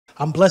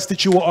I'm blessed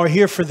that you are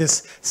here for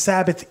this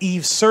Sabbath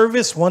Eve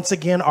service. Once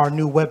again, our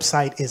new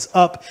website is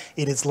up.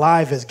 It is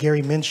live, as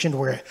Gary mentioned,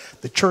 where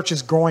the church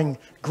is growing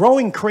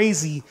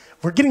crazy.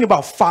 We're getting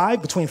about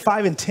between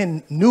 5 and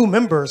 10 new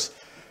members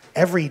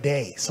every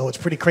day. So it's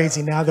pretty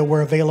crazy now that we're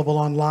available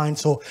online.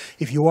 So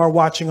if you are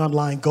watching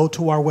online, go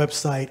to our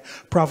website,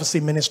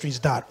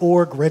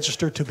 prophecyministries.org,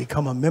 register to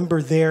become a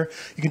member there.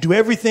 You can do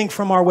everything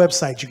from our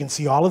website. You can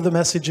see all of the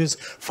messages,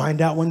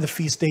 find out when the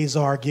feast days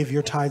are, give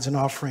your tithes and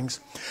offerings.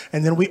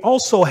 And then we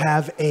also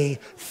have a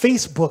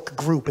Facebook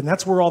group, and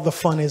that's where all the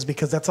fun is,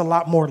 because that's a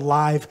lot more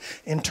live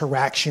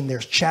interaction.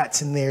 There's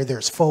chats in there,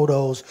 there's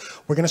photos.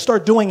 We're going to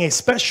start doing a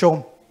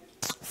special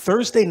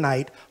Thursday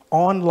night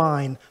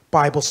online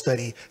Bible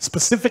study,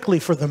 specifically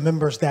for the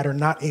members that are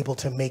not able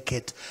to make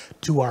it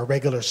to our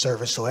regular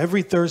service. So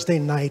every Thursday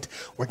night,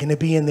 we're going to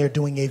be in there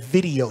doing a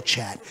video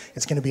chat.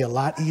 It's going to be a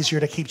lot easier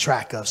to keep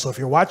track of. So if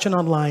you're watching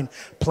online,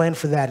 plan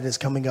for that. It is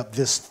coming up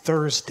this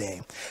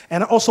Thursday.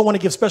 And I also want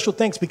to give special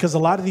thanks because a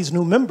lot of these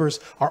new members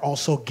are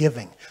also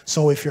giving.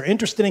 So if you're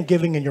interested in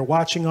giving and you're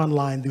watching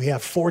online, we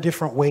have 4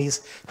 different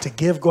ways to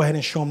give. Go ahead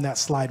and show them that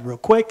slide real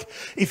quick.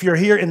 If you're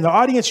here in the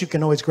audience, you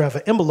can always grab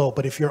an envelope.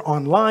 But if you're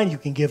online, you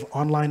can give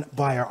online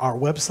via our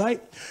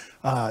website,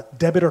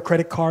 debit or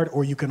credit card,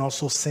 or you can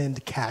also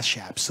send Cash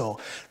App. So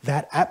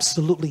that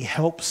absolutely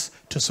helps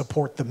to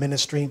support the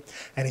ministry.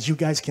 And as you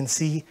guys can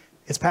see,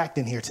 it's packed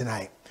in here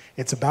tonight.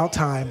 It's about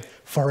time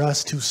for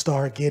us to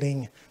start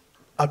getting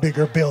a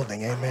bigger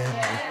building.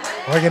 Amen.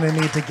 We're going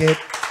to need to get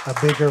a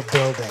bigger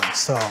building.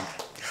 So,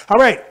 all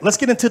right, let's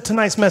get into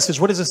tonight's message.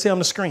 What does it say on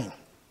the screen?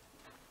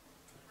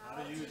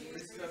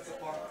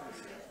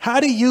 How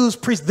to use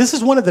precepts. This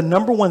is one of the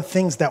number one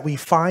things that we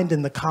find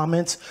in the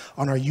comments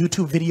on our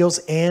YouTube videos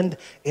and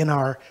in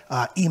our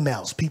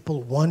emails.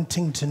 People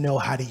wanting to know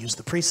how to use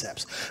the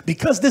precepts.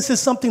 Because this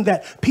is something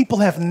that people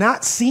have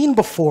not seen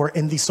before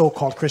in the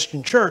so-called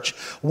Christian church.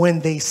 When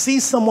they see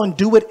someone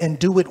do it and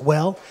do it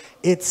well,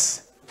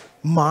 it's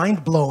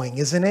mind-blowing,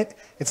 isn't it?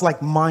 It's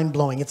like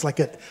mind-blowing. It's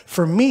like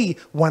for me,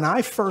 when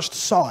I first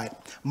saw it,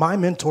 my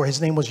mentor,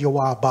 his name was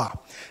Yahawah,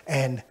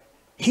 and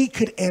he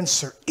could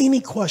answer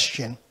any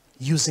question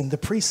using the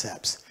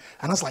precepts.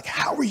 And I was like,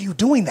 how are you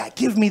doing that?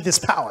 Give me this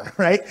power,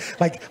 right?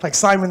 Like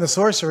Simon the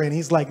sorcerer. And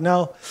he's like,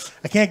 no,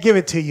 I can't give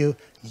it to you.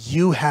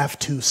 You have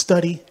to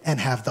study and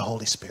have the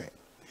Holy Spirit.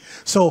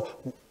 So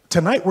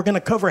tonight we're going to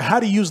cover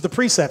how to use the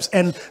precepts.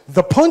 And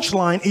the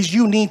punchline is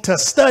you need to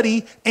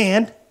study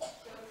and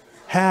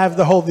have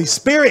the Holy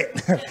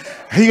Spirit.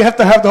 You have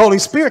to have the Holy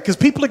Spirit, because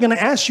people are going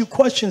to ask you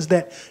questions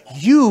that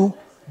you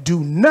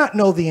do not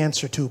know the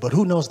answer to. But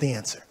who knows the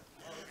answer?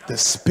 The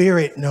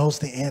Spirit knows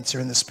the answer,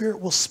 and the Spirit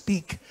will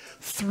speak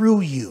through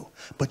you,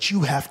 but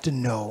you have to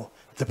know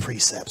the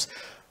precepts.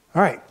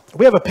 All right,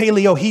 we have a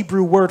Paleo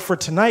Hebrew word for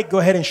tonight. Go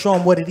ahead and show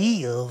them what it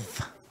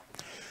is.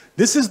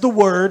 This is the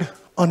word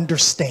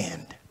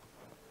understand.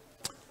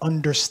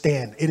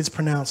 Understand. It is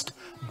pronounced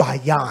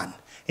bayan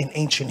in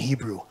ancient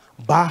Hebrew.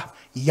 Bayan.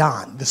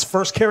 This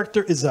first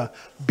character is a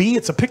B.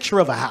 It's a picture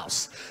of a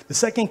house. The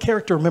second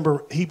character,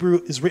 remember,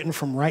 Hebrew is written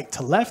from right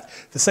to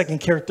left. The second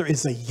character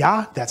is a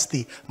Yah. That's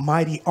the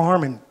mighty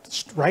arm and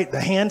the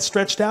hand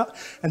stretched out.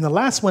 And the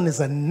last one is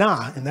a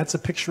Na, and that's a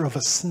picture of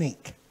a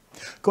snake.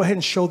 Go ahead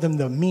and show them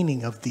the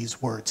meaning of these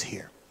words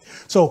here.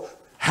 So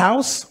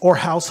house or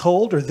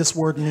household, or this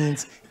word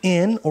means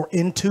in or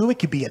into. It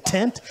could be a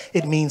tent.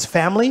 It means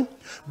family.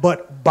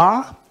 But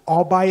ba,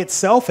 all by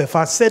itself, if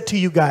I said to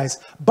you guys,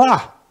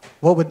 ba,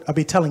 what would I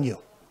be telling you?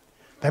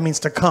 That means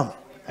to come.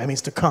 That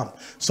means to come.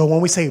 So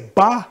when we say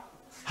ba,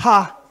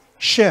 ha,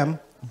 shem,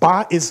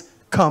 ba is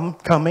come,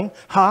 coming.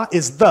 Ha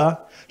is the,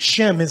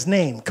 shem is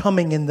name,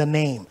 coming in the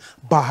name.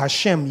 Ba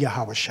Hashem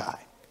yahawashi.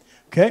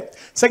 Okay.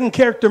 Second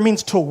character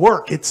means to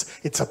work.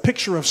 It's a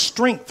picture of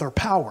strength or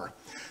power.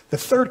 The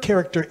third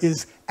character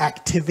is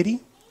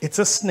activity. It's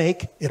a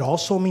snake. It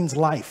also means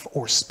life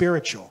or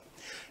spiritual.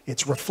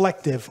 It's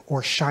reflective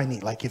or shiny.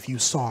 Like if you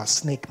saw a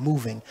snake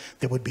moving,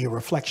 there would be a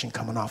reflection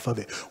coming off of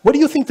it. What do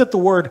you think that the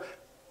word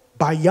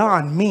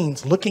bayan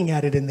means, looking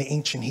at it in the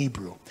ancient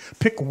Hebrew?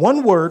 Pick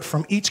one word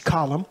from each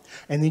column,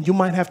 and then you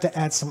might have to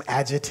add some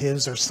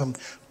adjectives or some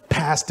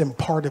past and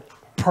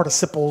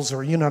participles,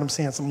 or you know what I'm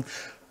saying?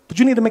 But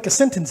you need to make a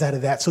sentence out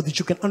of that so that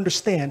you can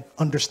understand.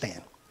 Into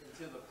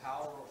the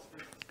power of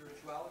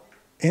spirituality?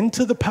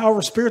 Into the power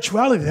of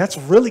spirituality. That's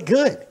really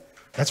good.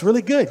 That's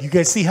really good. You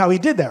guys see how he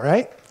did that,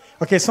 right?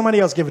 Okay, somebody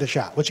else give it a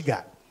shot. What you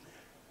got?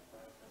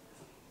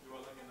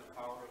 Dwelling in the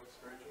power of the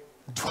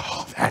spiritual.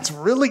 Oh, that's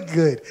really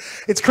good.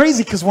 It's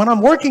crazy because when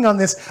I'm working on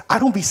this, I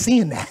don't be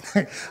seeing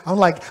that. I'm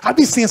like, I'd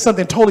be seeing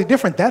something totally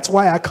different. That's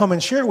why I come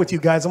and share with you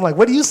guys. I'm like,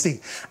 what do you see?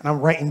 And I'm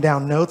writing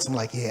down notes. I'm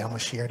like, yeah, I'm going to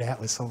share that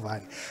with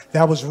somebody.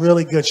 That was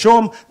really good. Show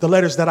them the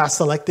letters that I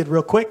selected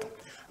real quick.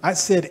 I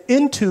said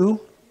into,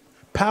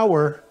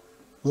 power,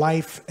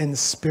 life, and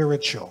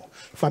spiritual.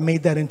 If I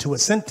made that into a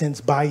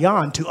sentence,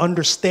 bayan, to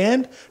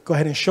understand, go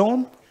ahead and show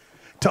them.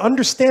 To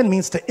understand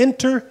means to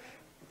enter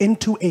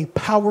into a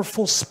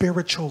powerful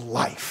spiritual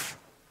life.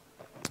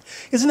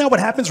 Isn't that what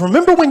happens?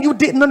 Remember when you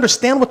didn't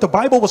understand what the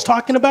Bible was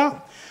talking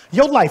about?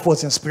 Your life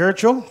wasn't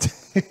spiritual.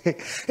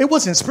 It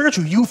wasn't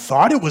spiritual. You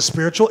thought it was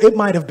spiritual. It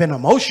might have been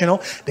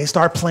emotional. They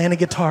start playing the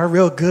guitar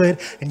real good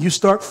and you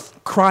start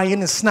crying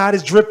and snot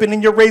is dripping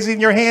and you're raising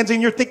your hands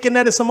and you're thinking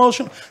that it's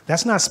emotional.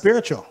 That's not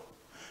spiritual.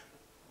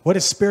 What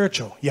is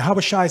spiritual?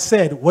 Yahawashi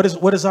said, what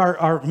is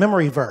our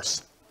memory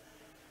verse?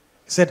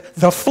 He said,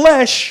 the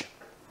flesh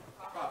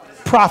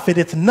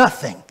profiteth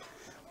nothing.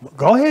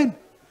 Go ahead.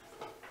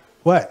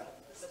 What?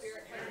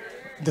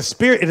 The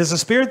spirit, it is the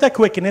spirit that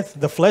quickeneth,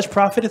 the flesh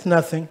profiteth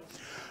nothing.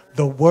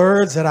 The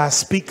words that I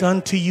speak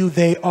unto you,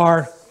 they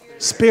are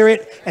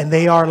spirit and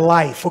they are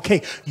life.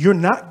 Okay, you're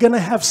not going to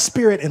have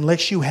spirit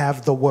unless you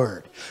have the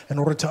word. In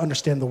order to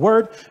understand the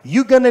word,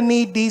 you're going to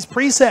need these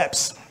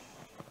precepts.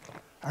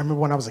 I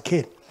remember when I was a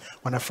kid,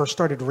 when I first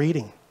started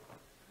reading,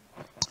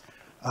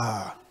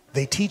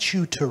 they teach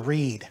you to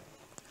read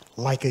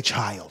like a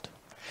child.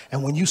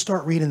 And when you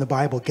start reading the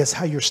Bible, guess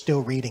how you're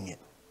still reading it?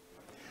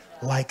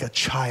 Like a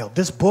child.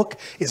 This book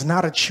is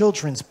not a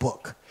children's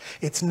book.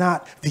 It's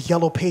not the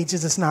yellow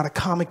pages. It's not a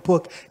comic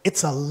book.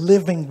 It's a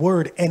living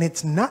word. And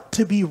it's not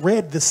to be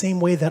read the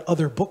same way that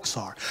other books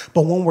are.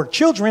 But when we're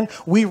children,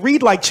 we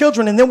read like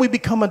children and then we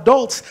become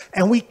adults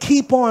and we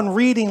keep on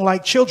reading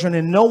like children.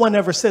 And no one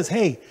ever says,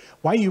 hey,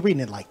 why are you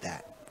reading it like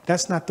that?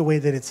 That's not the way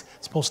that it's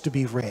supposed to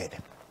be read.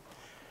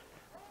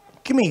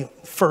 Give me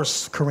 1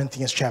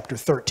 Corinthians chapter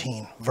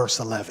 13, verse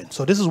 11.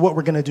 So this is what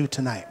we're going to do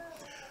tonight.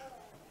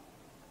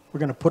 We're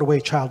going to put away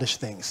childish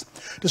things.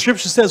 The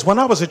scripture says, when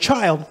I was a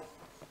child,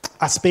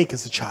 I spake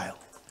as a child.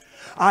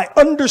 I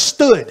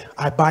understood,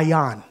 I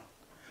bayan.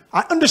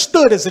 I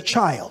understood as a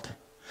child.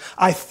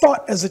 I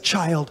thought as a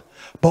child.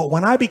 But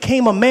when I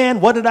became a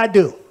man, what did I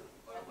do?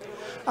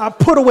 I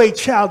put away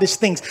childish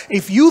things.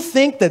 If you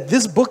think that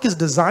this book is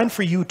designed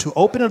for you to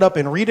open it up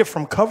and read it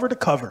from cover to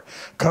cover,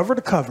 cover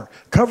to cover,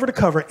 cover to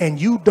cover,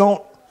 and you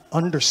don't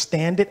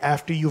understand it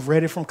after you've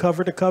read it from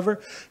cover to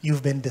cover,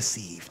 you've been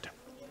deceived.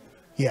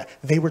 Yeah,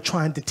 they were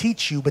trying to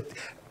teach you, but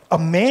a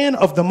man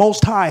of the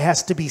Most High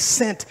has to be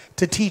sent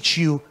to teach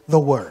you the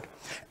word.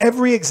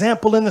 Every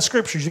example in the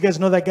scriptures, you guys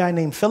know that guy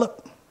named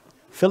Philip?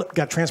 Philip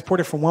got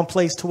transported from one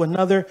place to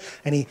another,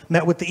 and he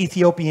met with the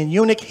Ethiopian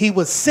eunuch. He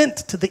was sent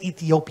to the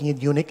Ethiopian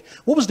eunuch.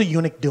 What was the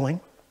eunuch doing?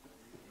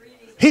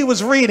 He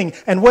was reading.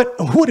 And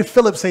who did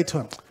Philip say to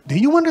him? Do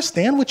you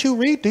understand what you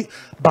read?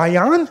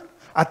 Bayan?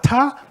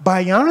 Ata?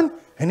 Bayan?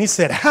 And he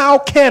said, how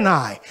can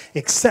I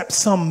except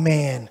some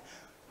man,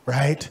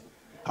 right?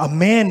 A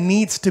man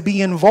needs to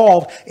be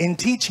involved in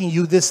teaching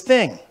you this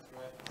thing.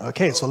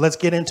 Okay, so let's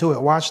get into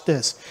it. Watch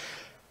this.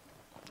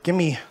 Give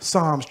me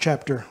Psalms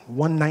chapter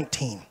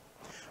 119,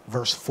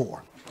 verse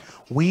 4.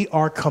 We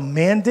are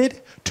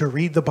commanded to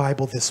read the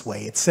Bible this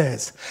way. It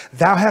says,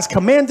 thou hast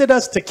commanded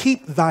us to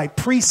keep thy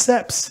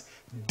precepts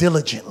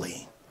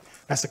diligently.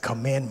 That's a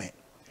commandment.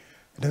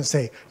 It doesn't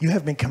say you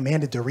have been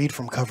commanded to read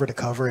from cover to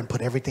cover and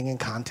put everything in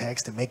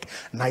context and make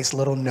nice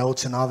little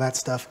notes and all that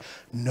stuff.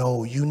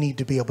 No, you need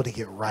to be able to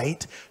get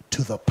right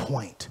to the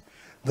point.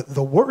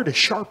 The word is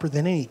sharper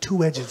than any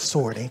two-edged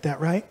sword. Ain't that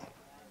right?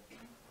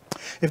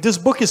 If this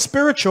book is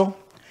spiritual,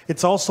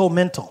 it's also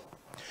mental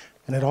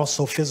and it's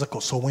also physical.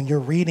 So when you're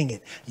reading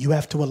it, you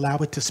have to allow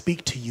it to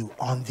speak to you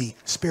on the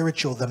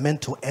spiritual, the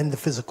mental, and the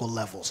physical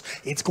levels.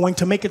 It's going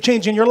to make a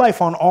change in your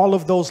life on all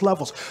of those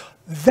levels.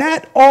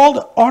 That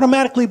all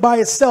automatically by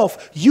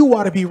itself, you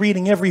ought to be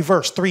reading every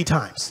verse 3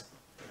 times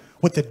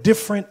with a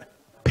different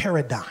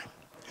paradigm.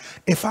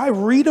 If I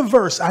read a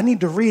verse, I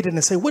need to read it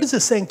and say, what is it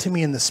saying to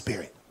me in the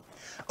spirit?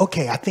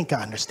 Okay, I think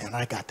I understand.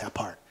 I got that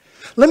part.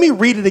 Let me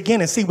read it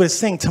again and see what it's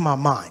saying to my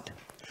mind.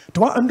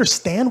 Do I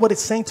understand what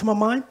it's saying to my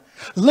mind?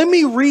 Let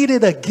me read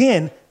it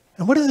again.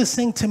 And what is it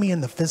saying to me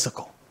in the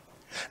physical?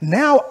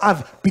 Now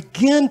I've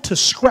begun to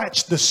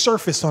scratch the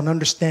surface on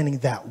understanding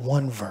that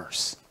one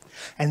verse.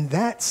 And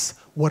that's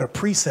what a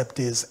precept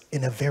is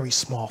in a very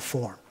small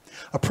form.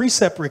 A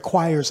precept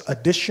requires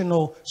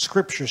additional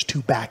scriptures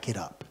to back it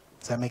up.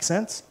 Does that make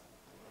sense?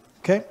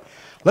 Okay.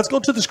 Let's go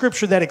to the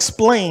scripture that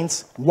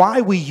explains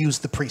why we use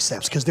the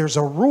precepts, because there's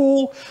a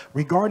rule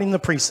regarding the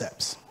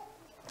precepts.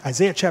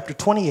 Isaiah chapter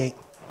 28,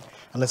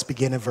 and let's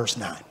begin at verse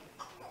 9.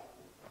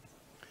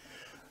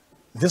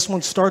 This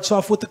one starts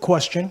off with the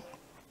question,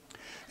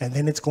 and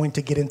then it's going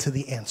to get into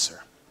the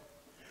answer.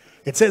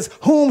 It says,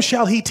 whom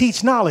shall he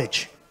teach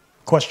knowledge?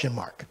 Question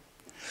mark.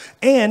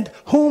 And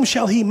whom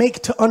shall he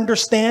make to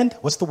understand?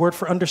 What's the word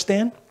for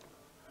understand?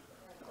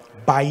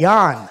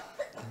 Bayan,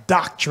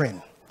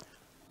 doctrine.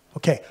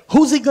 Okay,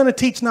 who's he going to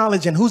teach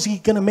knowledge and who's he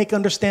going to make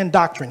understand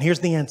doctrine? Here's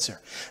the answer.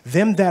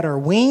 Them that are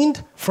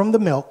weaned from the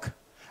milk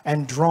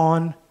and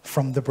drawn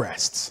from the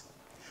breasts.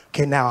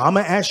 Okay, now I'm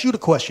going to ask you the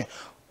question.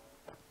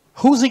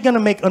 Who's he going to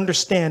make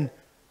understand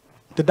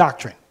the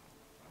doctrine?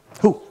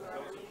 Who?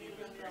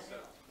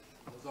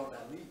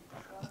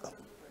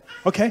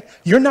 Okay,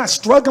 you're not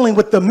struggling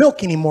with the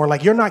milk anymore.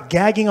 Like you're not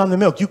gagging on the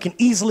milk. You can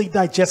easily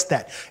digest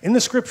that. In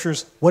the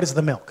scriptures, what is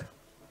the milk?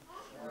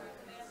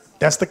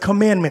 That's the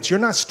commandments. You're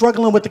not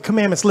struggling with the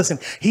commandments. Listen,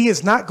 he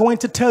is not going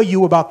to tell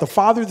you about the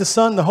Father, the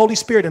Son, the Holy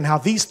Spirit, and how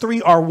these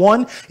 3 are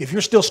one if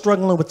you're still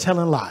struggling with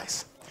telling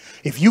lies.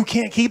 If you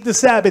can't keep the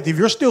Sabbath, if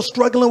you're still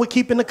struggling with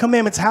keeping the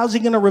commandments, how's he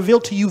going to reveal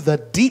to you the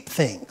deep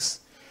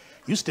things?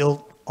 You're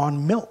still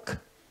on milk.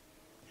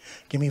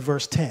 Give me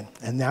verse 10.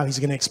 And now he's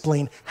going to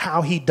explain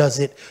how he does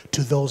it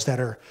to those that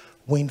are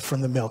weaned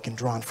from the milk and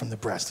drawn from the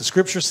breast. The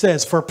scripture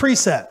says, for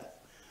precept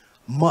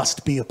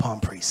must be upon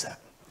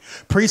precept.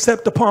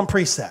 Precept upon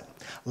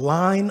precept.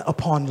 Line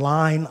upon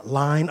line,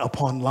 line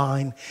upon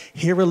line.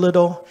 Here a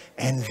little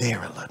and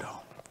there a little.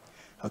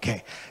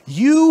 Okay,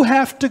 you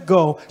have to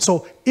go.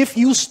 So if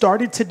you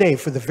started today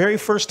for the very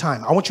first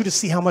time, I want you to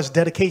see how much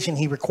dedication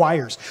he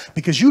requires,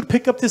 because you'd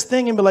pick up this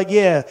thing and be like,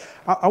 yeah,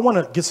 I want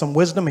to get some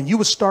wisdom. And you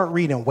would start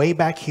reading way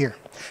back here,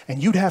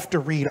 and you'd have to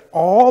read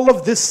all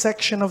of this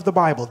section of the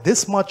Bible,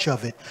 this much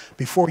of it,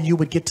 before you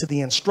would get to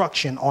the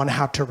instruction on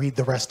how to read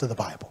the rest of the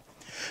Bible.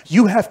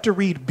 You have to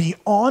read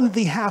beyond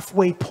the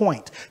halfway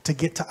point to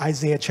get to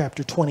Isaiah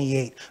chapter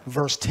 28,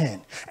 verse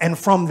 10. And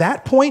from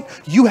that point,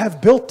 you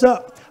have built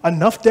up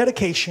enough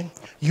dedication.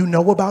 You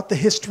know about the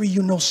history.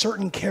 You know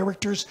certain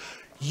characters.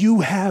 You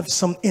have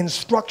some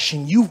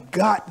instruction. You've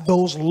got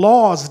those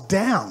laws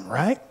down,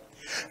 right?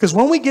 Because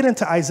when we get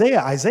into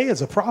Isaiah, Isaiah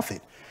is a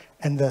prophet.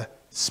 And the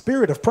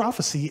spirit of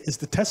prophecy is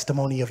the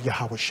testimony of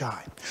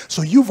yahawashi.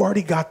 So you've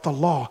already got the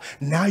law.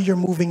 Now you're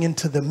moving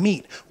into the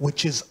meat,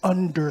 which is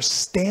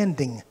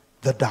understanding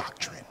the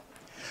doctrine.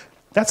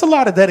 That's a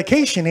lot of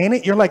dedication, ain't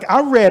it? You're like,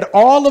 I read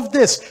all of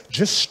this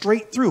just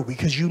straight through,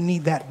 because you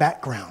need that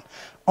background.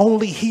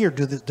 Only here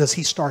does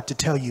he start to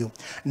tell you,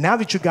 now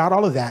that you got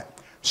all of that,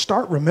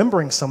 start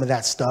remembering some of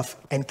that stuff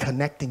and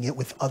connecting it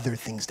with other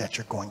things that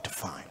you're going to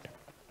find.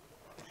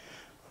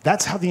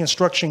 That's how the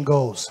instruction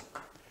goes.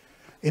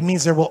 It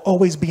means there will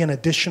always be an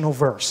additional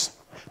verse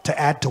to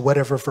add to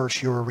whatever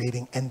verse you're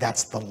reading, and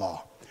that's the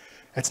law.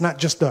 It's not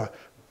just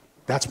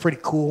that's pretty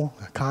cool,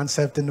 a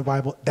concept in the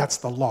Bible. That's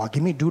the law.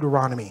 Give me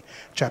Deuteronomy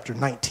chapter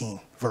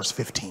 19, verse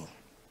 15.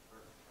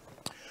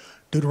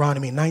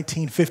 Deuteronomy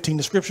 19:15,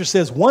 the scripture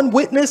says, one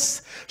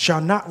witness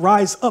shall not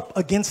rise up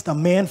against a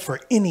man for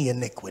any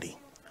iniquity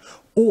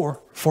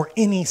or for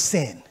any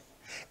sin.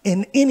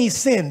 In any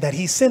sin that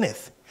he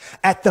sinneth,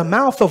 at the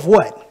mouth of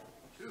what?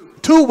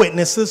 Two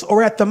witnesses,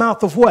 or at the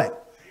mouth of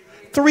what?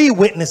 Three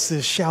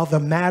witnesses shall the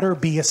matter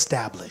be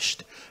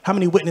established. How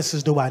many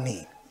witnesses do I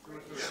need?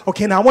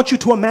 Okay, now I want you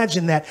to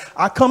imagine that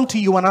I come to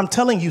you and I'm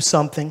telling you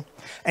something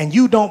and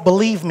you don't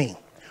believe me.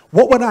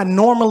 What would I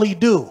normally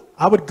do?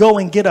 I would go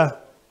and get a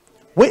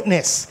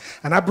witness,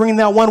 and I bring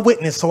that one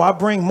witness. So I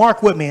bring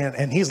Mark with me,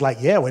 and he's like,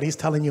 yeah, what he's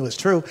telling you is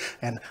true,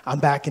 and I'm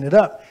backing it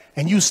up,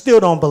 and you still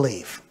don't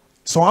believe.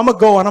 So I'm gonna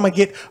go and I'm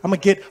gonna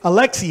get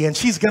Alexia, and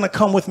she's gonna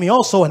come with me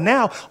also, and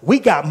now we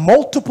got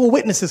multiple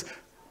witnesses.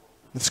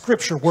 The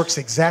scripture works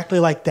exactly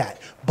like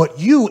that. But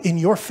you, in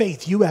your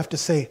faith, you have to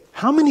say,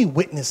 how many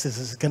witnesses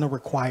is it gonna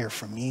require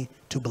for me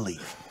to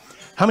believe?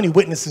 How many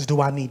witnesses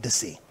do I need to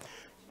see?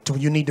 Do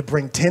you need to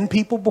bring 10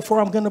 people before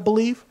I'm gonna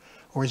believe,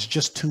 or is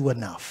just 2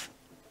 enough?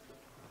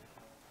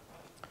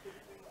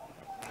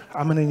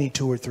 I'm going to need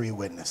 2 or 3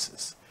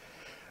 witnesses.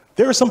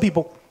 There are some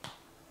people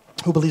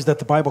who believes that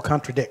the Bible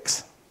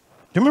contradicts. Do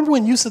you remember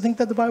when you used to think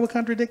that the Bible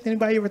contradicted?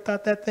 Anybody ever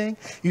thought that thing?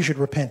 You should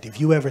repent if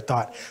you ever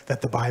thought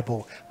that the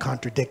Bible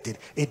contradicted.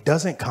 It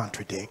doesn't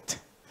contradict.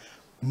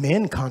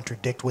 Men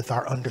contradict with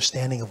our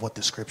understanding of what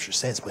the scripture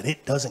says, but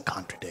it doesn't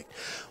contradict.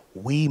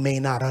 We may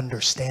not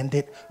understand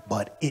it,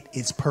 but it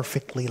is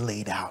perfectly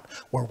laid out.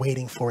 We're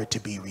waiting for it to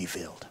be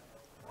revealed.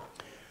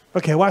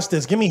 Okay, watch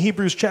this. Give me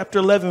Hebrews chapter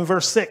 11,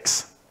 verse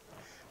 6.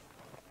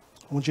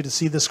 I want you to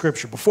see the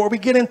scripture before we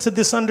get into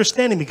this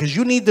understanding, because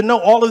you need to know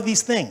all of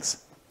these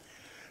things.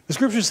 The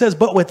scripture says,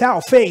 but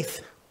without faith,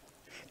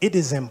 it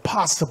is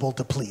impossible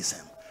to please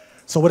him.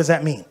 So what does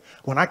that mean?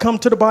 When I come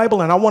to the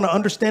Bible and I want to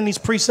understand these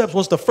precepts,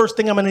 what's the first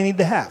thing I'm going to need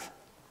to have?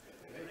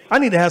 I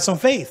need to have some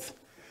faith.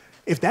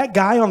 If that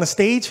guy on the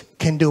stage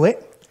can do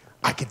it,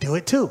 I can do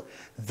it too.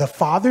 The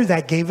Father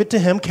that gave it to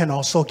him can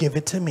also give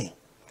it to me.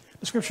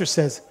 The scripture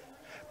says,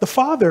 the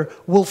Father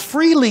will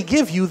freely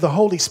give you the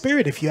Holy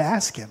Spirit if you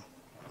ask him.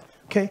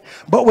 Okay,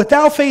 but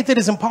without faith, it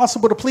is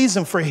impossible to please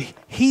him. For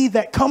he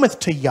that cometh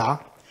to Yah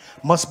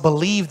must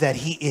believe that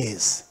he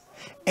is,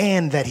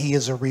 and that he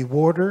is a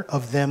rewarder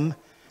of them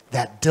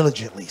that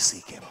diligently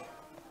seek him.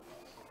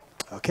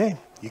 Okay,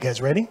 you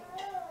guys ready?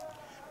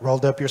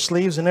 Rolled up your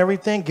sleeves and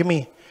everything. Give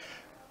me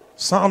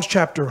Psalms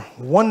chapter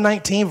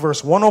 119,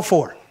 verse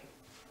 104.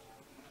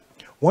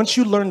 Once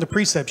you learn the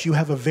precepts, you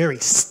have a very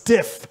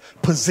stiff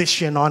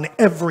position on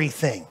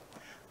everything.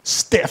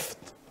 Stiff,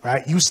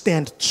 right? You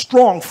stand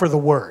strong for the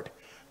word.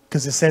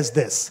 Because it says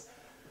this,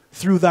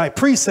 through thy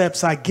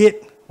precepts I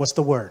get, what's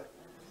the word?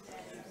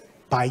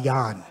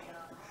 Bayan.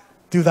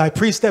 Through thy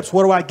precepts,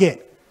 what do I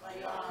get?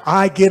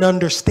 I get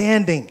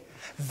understanding.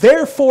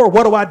 Therefore,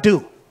 what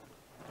do?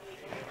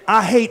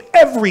 I hate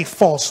every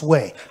false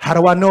way. How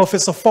do I know if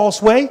it's a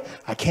false way?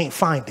 I can't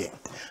find it.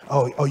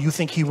 Oh, you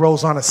think he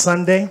rose on a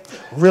Sunday?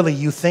 Really,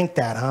 you think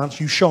that, huh?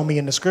 You show me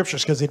in the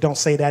scriptures, because it don't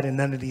say that in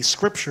none of these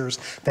scriptures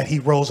that he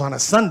rose on a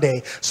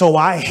Sunday. So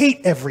I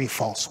hate every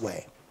false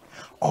way.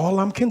 All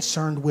I'm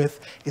concerned with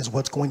is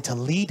what's going to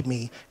lead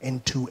me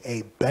into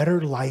a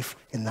better life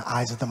in the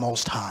eyes of the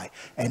Most High.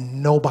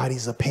 And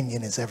nobody's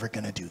opinion is ever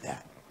going to do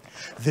that.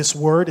 This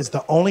word is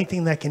the only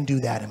thing that can do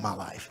that in my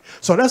life.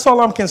 So that's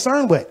all I'm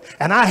concerned with.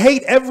 And I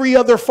hate every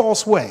other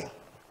false way.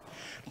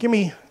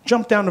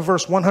 Jump down to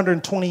verse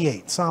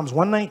 128. Psalms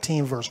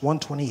 119, verse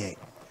 128.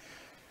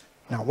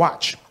 Now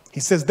watch. He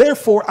says,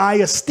 therefore I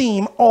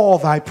esteem all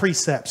thy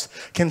precepts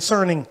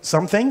concerning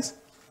some things,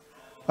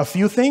 a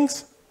few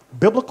things,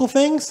 biblical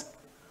things,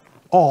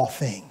 all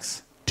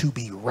things to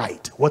be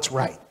right. What's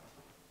right?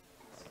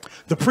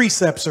 The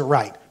precepts are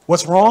right.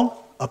 What's wrong?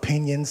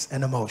 Opinions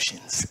and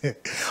emotions.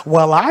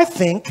 Well, I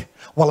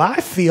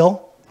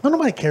feel,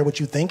 nobody care what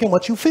you think and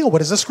what you feel. What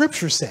does the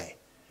scripture say?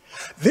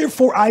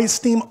 Therefore, I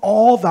esteem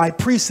all thy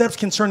precepts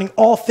concerning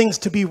all things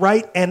to be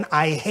right, and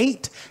I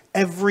hate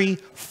every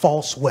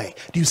false way.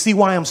 Do you see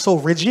why I'm so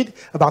rigid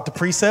about the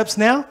precepts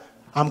now?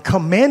 I'm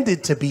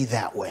commanded to be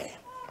that way.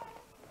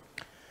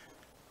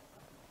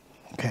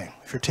 Okay,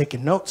 if you're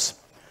taking notes,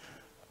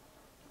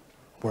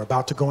 we're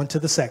about to go into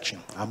the section.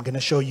 I'm going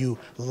to show you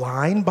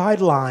line by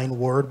line,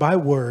 word by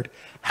word,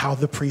 how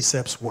the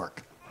precepts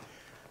work.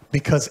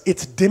 Because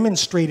it's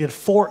demonstrated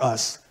for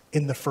us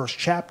in the first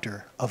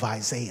chapter of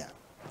Isaiah.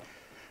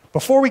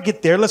 Before we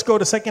get there, let's go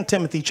to 2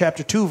 Timothy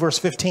chapter 2, verse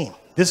 15.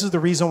 This is the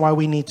reason why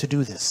we need to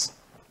do this.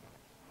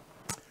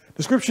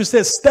 The scripture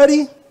says,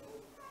 study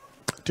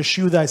to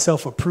shew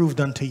thyself approved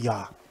unto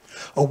Yah,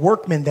 a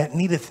workman that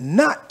needeth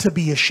not to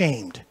be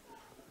ashamed,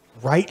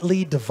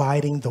 rightly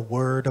dividing the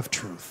word of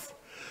truth.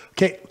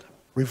 Okay,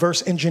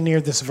 reverse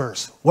engineer this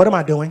verse. What am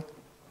I doing?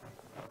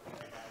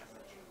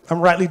 I'm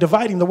rightly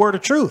dividing the word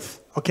of truth.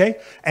 Okay,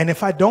 and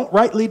if I don't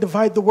rightly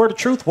divide the word of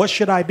truth, what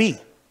should I be?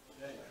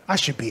 I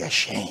should be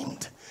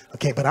ashamed.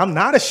 Okay, but I'm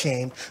not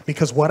ashamed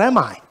because what am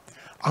I?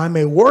 I'm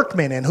a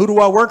workman. And who do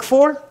I work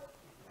for?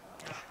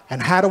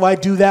 And how do I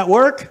do that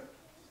work?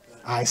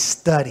 I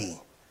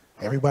study.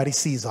 Everybody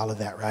sees all of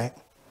that, right?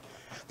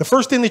 The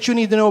first thing that you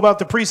need to know about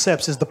the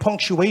precepts is the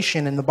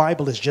punctuation in the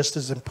Bible is just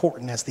as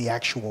important as the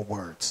actual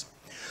words.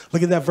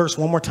 Look at that verse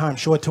one more time.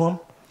 Show it to them.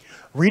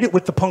 Read it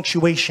with the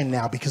punctuation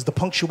now, because the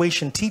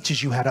punctuation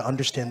teaches you how to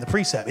understand the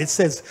precept. It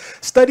says,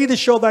 study to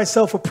show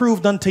thyself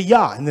approved unto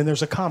Yah. And then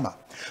there's a comma.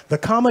 The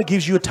comma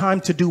gives you a time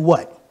to do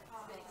what?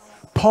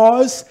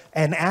 Pause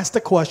and ask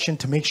the question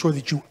to make sure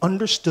that you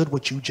understood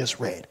what you just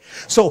read.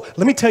 So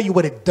let me tell you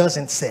what it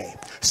doesn't say.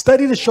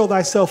 Study to show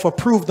thyself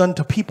approved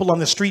unto people on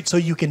the street so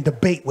you can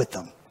debate with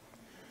them.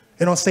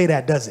 It don't say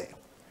that, does it?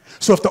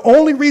 So if the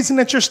only reason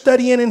that you're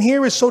studying in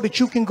here is so that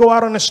you can go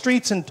out on the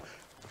streets, and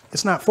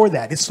it's not for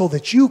that. It's so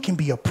that you can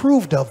be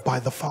approved of by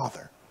the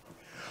Father.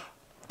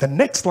 The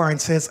next line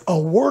says, a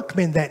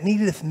workman that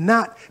needeth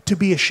not to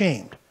be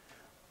ashamed.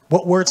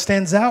 What word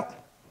stands out?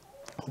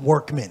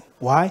 Workman.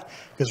 Why?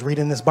 Because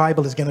reading this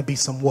Bible is going to be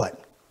some what?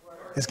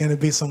 It's going to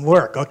be some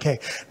work. Okay.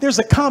 There's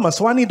a comma,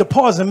 so I need to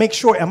pause and make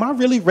sure, am I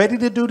really ready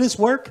to do this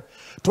work?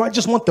 Do I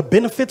just want the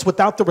benefits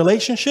without the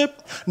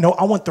relationship? No,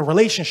 I want the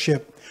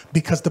relationship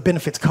because the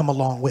benefits come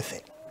along with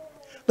it.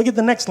 Look at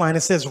the next line.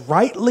 It says,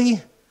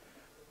 rightly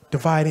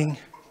dividing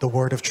the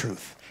word of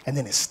truth. And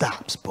then it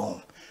stops.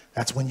 Boom.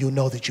 That's when you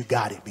know that you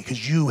got it,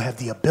 because you have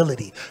the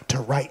ability to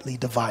rightly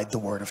divide the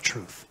word of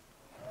truth.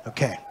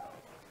 Okay.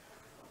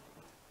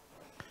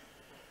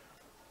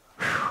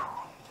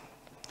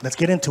 Let's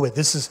get into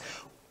it.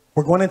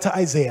 We're going into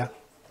Isaiah.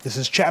 This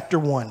is chapter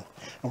 1.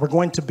 And we're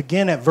going to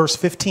begin at verse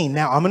 15.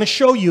 Now, I'm going to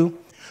show you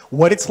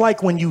what it's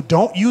like when you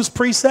don't use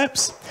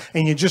precepts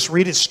and you just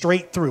read it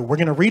straight through. We're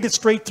going to read it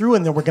straight through,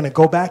 and then we're going to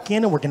go back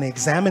in and we're going to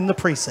examine the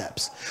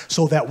precepts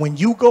so that when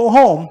you go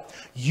home,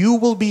 you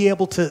will be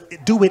able to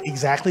do it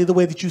exactly the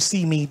way that you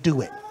see me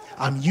do it.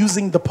 I'm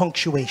using the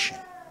punctuation.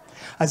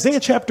 Isaiah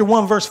chapter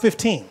 1, verse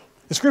 15.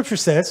 The scripture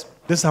says,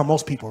 this is how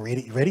most people read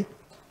it. You ready?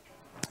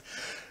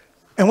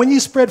 And when you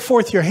spread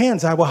forth your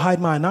hands, I will hide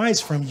mine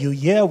eyes from you.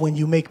 Yeah, when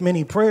you make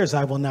many prayers,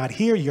 I will not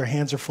hear. Your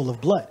hands are full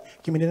of blood.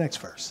 Give me the next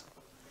verse.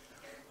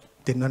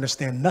 Didn't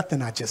understand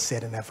nothing I just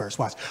said in that verse.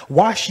 Watch.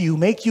 Wash you,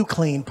 make you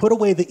clean. Put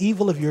away the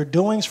evil of your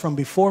doings from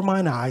before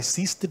mine eyes.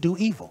 Cease to do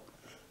evil.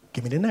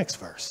 Give me the next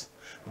verse.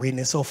 Reading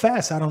it so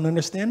fast, I don't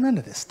understand none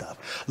of this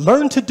stuff.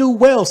 Learn to do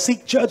well.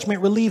 Seek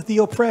judgment. Relieve the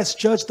oppressed.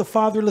 Judge the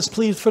fatherless.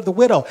 Plead for the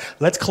widow.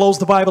 Let's close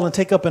the Bible and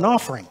take up an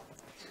offering.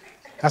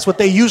 That's what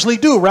they usually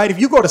do, right? If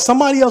you go to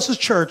somebody else's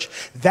church,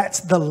 that's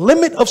the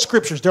limit of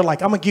scriptures. They're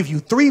like, I'm going to give you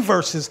 3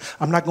 verses.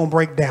 I'm not going to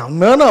break down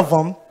none of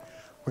them.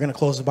 We're going to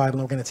close the Bible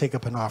and we're going to take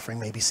up an offering,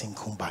 maybe sing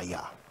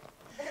Kumbaya.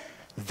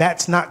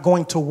 That's not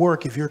going to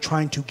work if you're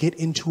trying to get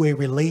into a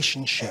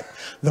relationship.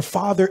 The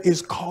Father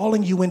is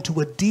calling you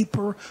into a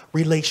deeper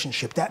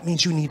relationship. That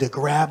means you need to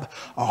grab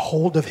a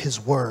hold of his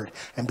word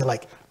and be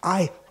like,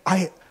 I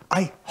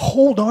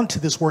hold on to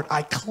this word.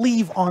 I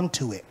cleave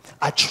onto it.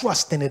 I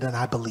trust in it and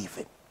I believe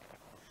it.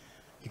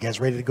 You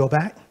guys ready to go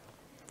back?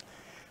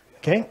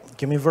 Okay,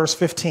 give me verse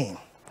 15.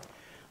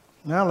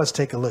 Now let's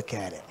take a look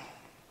at it.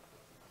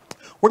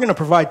 We're going to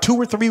provide 2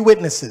 or 3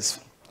 witnesses.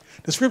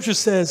 The scripture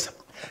says,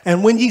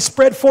 and when ye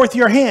spread forth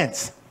your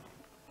hands,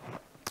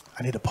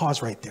 I need to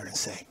pause right there and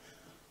say,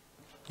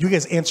 you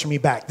guys answer me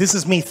back. This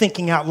is me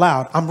thinking out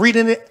loud. I'm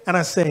reading it and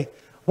I say,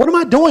 what am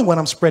I doing when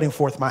I'm spreading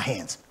forth my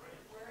hands?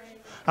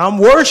 I'm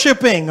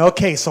worshiping.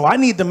 Okay, so I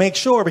need to make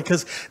sure,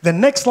 because the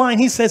next line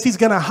he says he's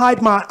going to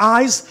hide my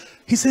eyes.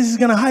 He says he's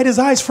going to hide his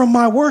eyes from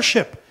my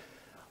worship.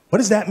 What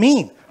does that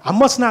mean? I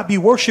must not be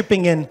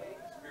worshiping in.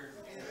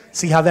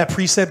 See how that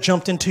precept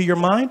jumped into your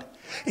mind?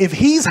 If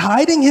he's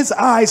hiding his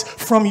eyes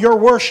from your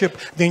worship,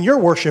 then your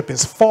worship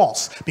is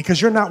false,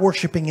 because you're not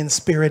worshiping in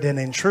spirit and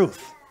in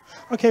truth.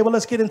 Okay, well,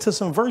 let's get into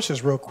some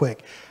verses real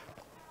quick.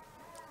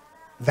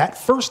 That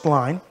first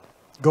line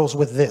goes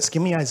with this.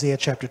 Give me Isaiah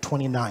chapter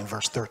 29,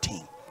 verse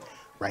 13.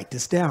 Write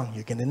this down.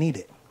 You're going to need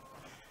it.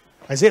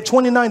 Isaiah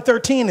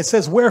 29:13, it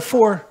says,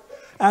 wherefore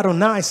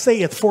Adonai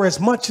saith, for as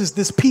much as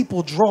this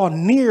people draw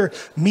near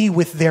me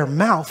with their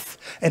mouth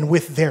and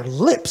with their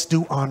lips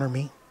do honor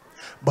me,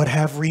 but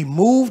have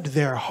removed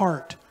their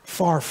heart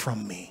far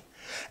from me,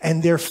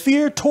 and their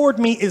fear toward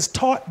me is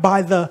taught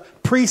by the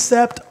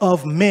precept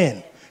of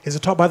men. Is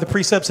it taught by the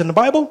precepts in the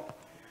Bible?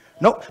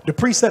 Nope. The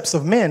precepts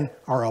of men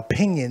are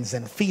opinions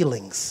and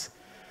feelings.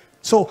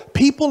 So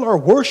people are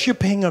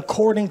worshiping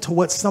according to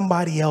what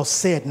somebody else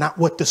said, not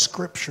what the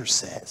scripture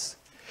says.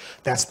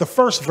 That's the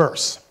first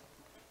verse.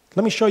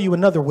 Let me show you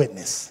another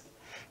witness.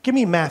 Give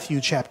me Matthew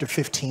chapter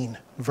 15,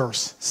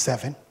 verse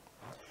 7.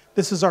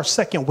 This is our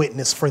second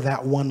witness for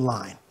that one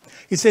line.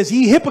 He says,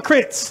 ye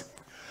hypocrites,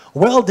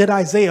 well did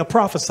Isaiah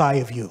prophesy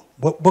of you.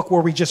 What book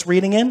were we just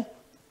reading in?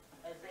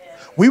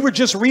 We were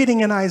just reading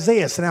in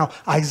Isaiah. So now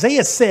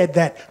Isaiah said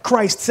that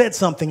Christ said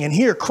something, and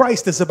here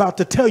Christ is about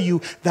to tell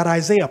you that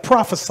Isaiah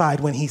prophesied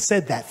when he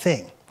said that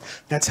thing.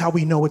 That's how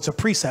we know it's a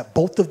precept.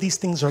 Both of these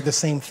things are the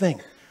same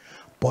thing.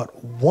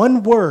 But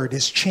one word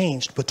is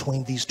changed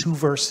between these two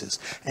verses,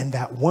 and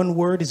that one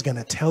word is going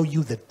to tell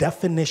you the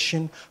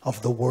definition of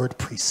the word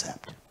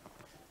precept.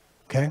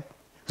 Okay?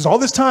 Because all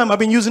this time I've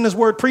been using this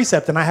word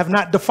precept and I have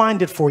not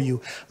defined it for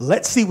you.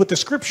 Let's see what the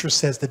scripture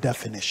says the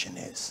definition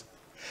is.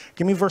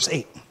 Give me verse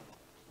 8.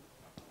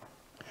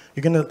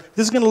 This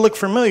is going to look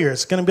familiar.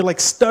 It's going to be like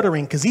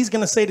stuttering, because he's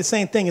going to say the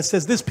same thing. It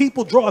says, this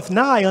people draweth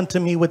nigh unto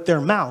me with their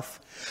mouth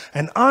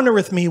and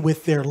honoreth me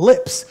with their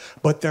lips,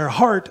 but their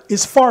heart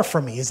is far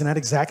from me. Isn't that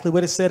exactly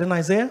what it said in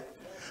Isaiah?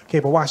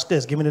 Okay, but watch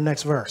this. Give me the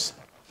next verse.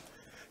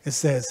 It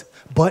says,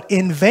 but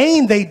in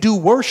vain they do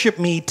worship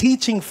me,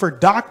 teaching for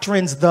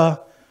doctrines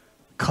the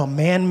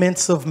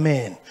commandments of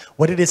men.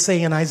 What did it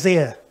say in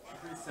Isaiah?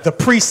 The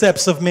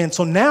precepts of men.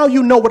 So now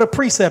you know what a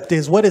precept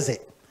is. What is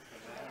it?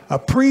 A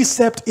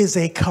precept is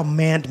a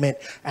commandment,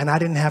 and I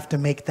didn't have to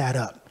make that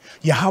up.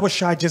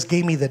 Yahawashi just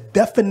gave me the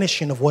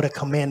definition of what a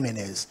commandment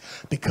is,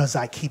 because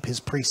I keep his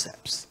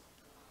precepts.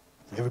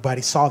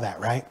 Everybody saw that,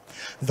 right?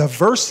 The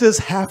verses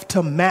have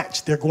to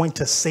match. They're going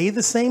to say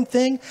the same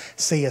thing,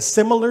 say a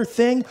similar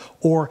thing,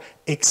 or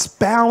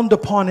expound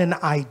upon an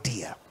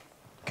idea.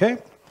 Okay?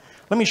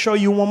 Let me show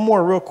you one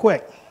more real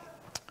quick.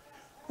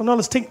 Well, no,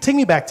 let's take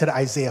me back to the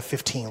Isaiah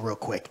 15 real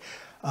quick.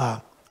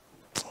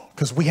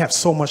 Because we have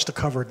so much to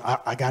cover.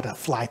 I got to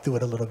fly through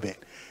it a little bit.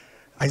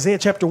 Isaiah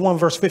chapter 1,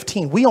 verse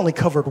 15. We only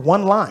covered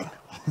one line.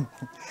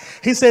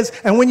 He says,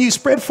 and when you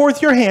spread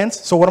forth your hands.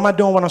 So what am I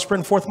doing when I'm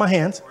spreading forth my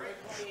hands?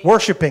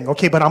 Worshiping.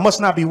 Okay, but I must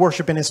not be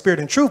worshiping in spirit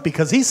and truth,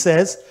 because he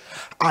says,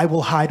 I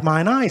will hide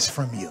mine eyes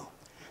from you.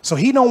 So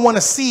he don't want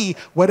to see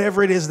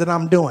whatever it is that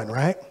I'm doing,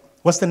 right?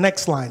 What's the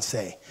next line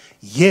say?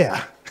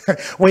 Yeah.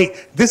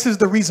 Wait, this is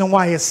the reason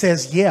why it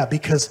says yeah,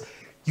 because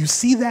you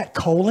see that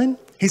colon?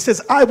 He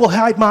says, I will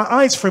hide my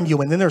eyes from you.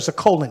 And then there's a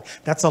colon.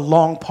 That's a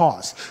long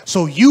pause.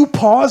 So you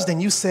paused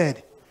and you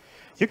said,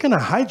 you're going to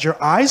hide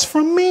your eyes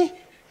from me?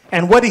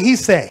 And what did he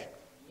say?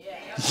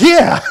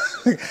 Yeah.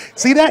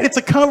 See that? It's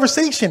a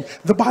conversation.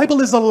 The Bible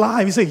is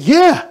alive. He said,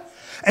 yeah.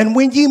 And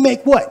when ye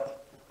make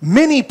what?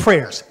 Many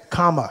prayers,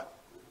 comma.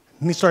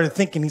 And he started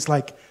thinking, he's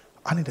like,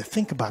 I need to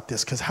think about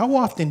this, because how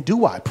often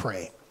do I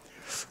pray?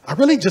 I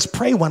really just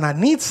pray when I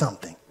need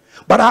something.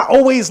 But I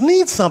always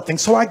need something,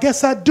 so I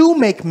guess I do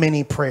make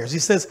many prayers. He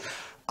says,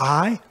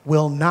 I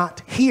will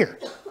not hear.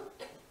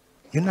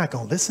 You're not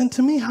going to listen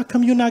to me? How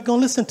come you're not going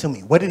to listen to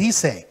me? What did he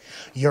say?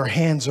 Your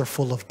hands are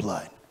full of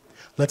blood.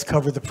 Let's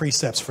cover the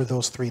precepts for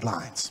those 3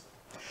 lines.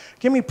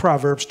 Give me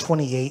Proverbs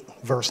 28,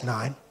 verse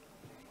 9.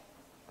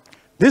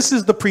 This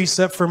is the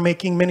precept for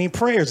making many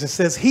prayers. It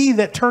says, he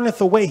that turneth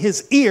away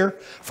his ear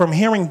from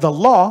hearing the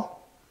law,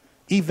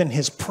 even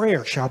his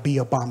prayer shall be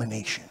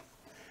abomination.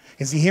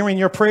 Is he hearing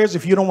your prayers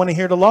if you don't want to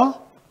hear the law?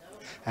 No.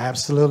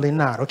 Absolutely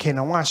not. Okay,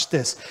 now watch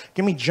this.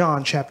 Give me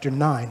John chapter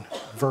 9,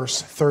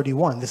 verse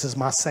 31. This is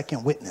my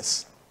second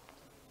witness.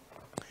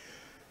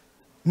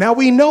 Now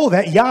we know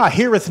that Yah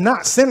heareth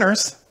not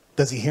sinners.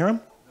 Does he hear him?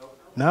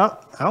 No,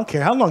 I don't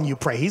care how long you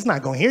pray. He's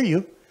not going to hear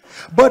you.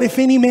 But if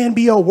any man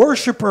be a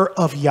worshiper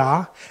of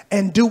Yah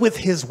and doeth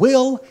his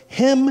will,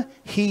 him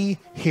he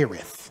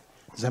heareth.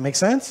 Does that make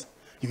sense?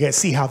 You guys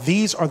see how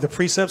these are the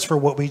precepts for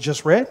what we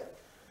just read?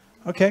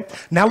 Okay,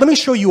 now let me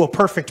show you a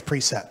perfect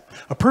precept.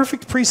 A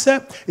perfect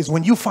precept is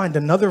when you find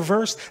another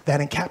verse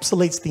that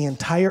encapsulates the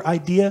entire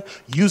idea,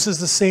 uses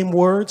the same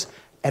words,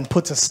 and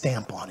puts a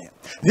stamp on it.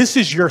 This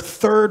is your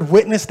third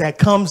witness that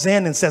comes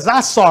in and says,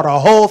 I saw the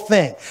whole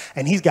thing.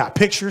 And he's got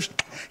pictures.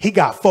 He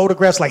got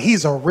photographs, like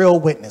he's a real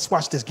witness.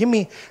 Watch this. Give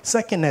me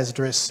 2nd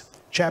Esdras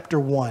chapter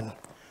 1,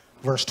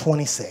 verse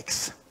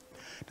 26.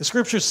 The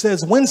scripture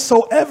says,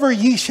 whensoever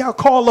ye shall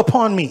call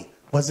upon me.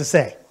 What does it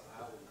say?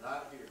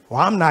 Well,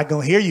 I'm not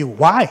going to hear you.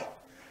 Why?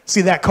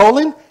 See that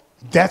colon?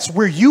 That's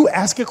where you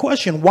ask a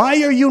question.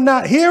 Why are you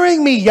not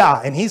hearing me,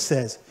 Yah? And he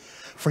says,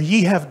 for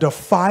ye have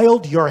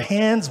defiled your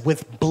hands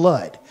with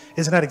blood.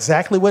 Isn't that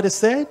exactly what it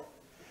said?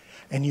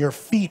 And your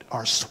feet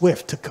are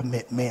swift to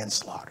commit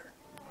manslaughter.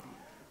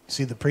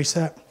 See the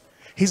precept?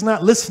 He's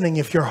not listening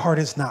if your heart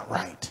is not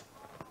right.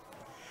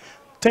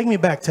 Take me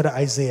back to the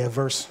Isaiah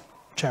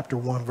chapter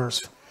 1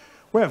 verse.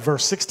 We're at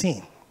verse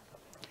 16.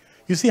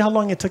 You see how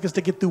long it took us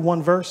to get through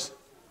one verse?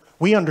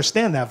 We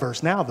understand that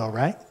verse now though,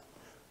 right?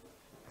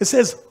 It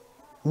says,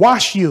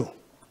 wash you.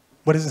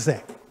 What does it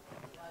say?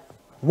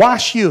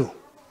 Wash you.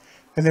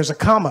 And there's a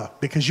comma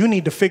because you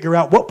need to figure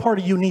out what part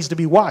of you needs to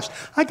be washed.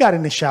 I got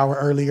in the shower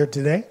earlier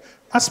today.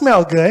 I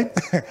smell good.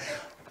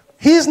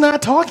 He's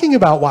not talking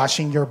about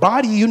washing your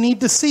body. You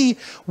need to see,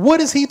 what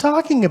is he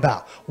talking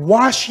about?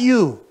 Wash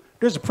you.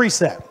 There's a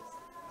precept.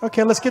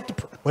 Okay, let's get to,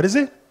 what is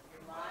it?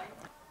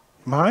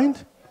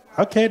 Mind?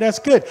 Okay, that's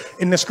good.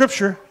 In the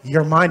scripture,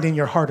 your mind and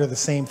your heart are the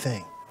same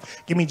thing.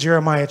 Give me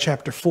Jeremiah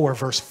chapter 4,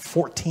 verse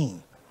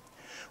 14.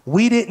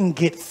 We didn't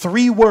get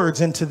 3 words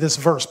into this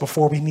verse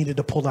before we needed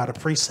to pull out a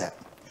precept.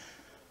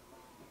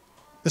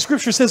 The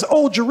scripture says,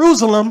 oh,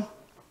 Jerusalem,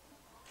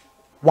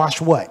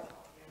 wash what?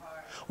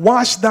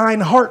 Wash thine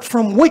heart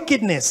from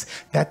wickedness,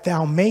 that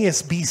thou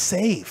mayest be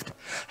saved.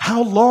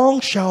 How long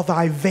shall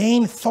thy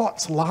vain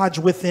thoughts lodge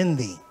within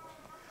thee?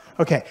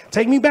 Okay,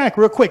 take me back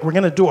real quick. We're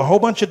going to do a whole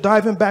bunch of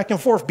diving back and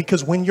forth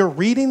because when you're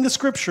reading the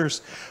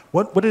scriptures,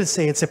 what did it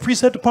say? It said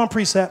precept upon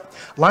precept,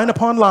 line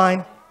upon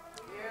line.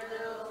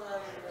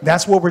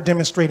 That's what we're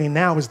demonstrating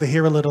now is the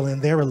here a little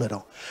and there a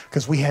little,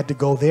 because we had to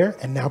go there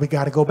and now we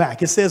got to go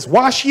back. It says,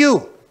 wash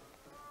you.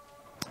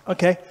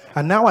 Okay.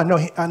 And now I know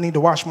I need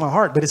to wash my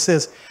heart, but it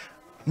says,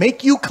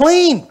 make you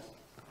clean.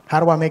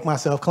 How do I make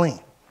myself clean?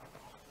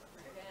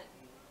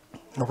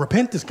 Repent.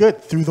 Repent is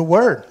good through the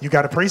word. You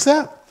got a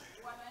precept?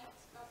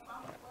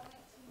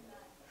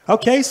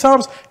 Okay.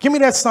 Give me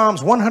that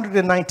Psalms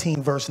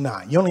 119 verse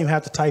 9. You don't even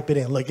have to type it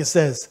in. Look, it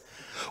says,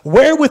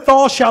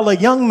 wherewithal shall a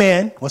young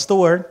man, what's the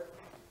word?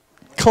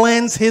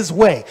 Cleanse his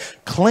way.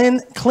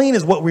 Clean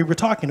is what we were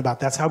talking about.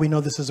 That's how we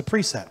know this is a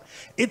precept.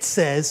 It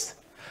says,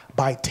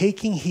 by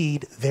taking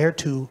heed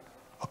thereto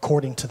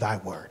according to thy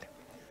word.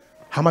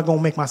 How am I going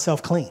to make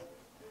myself clean?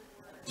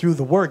 Through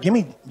the word.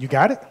 You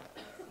got it?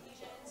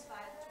 Ephesians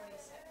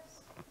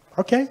 5:26.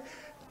 Okay.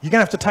 You're going to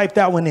have to type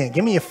that one in.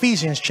 Give me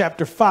Ephesians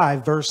chapter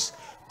 5, verse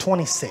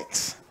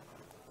 26.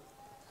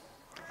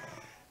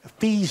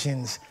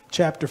 Ephesians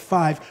chapter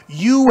 5.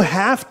 You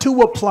have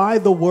to apply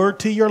the word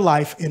to your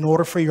life in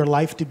order for your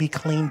life to be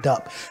cleaned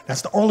up.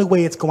 That's the only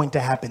way it's going to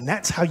happen.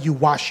 That's how you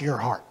wash your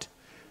heart.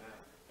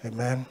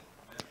 Amen.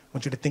 I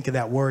want you to think of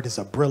that word as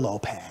a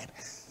Brillo pad.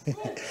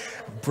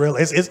 Brillo.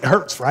 It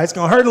hurts, right? It's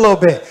going to hurt a little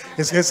bit.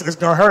 It's going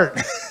to hurt.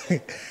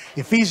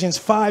 Ephesians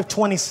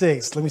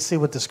 5:26. Let me see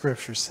what the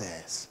scripture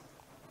says.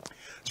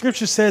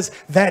 Scripture says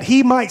that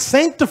he might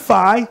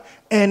sanctify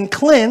and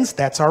cleanse.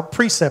 That's our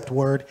precept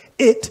word.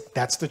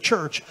 That's the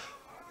church.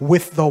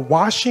 With the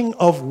washing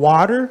of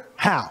water.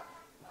 How?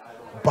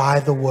 By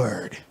the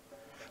word.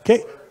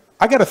 Okay.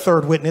 I got a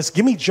third witness.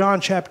 Give me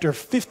John chapter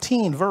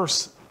 15,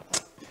 verse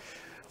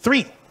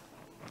 3.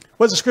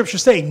 What does the scripture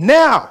say?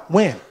 Now,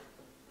 when?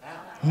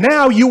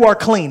 Now you are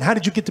clean. How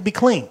did you get to be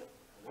clean?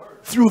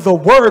 Through the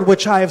word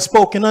which I have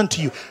spoken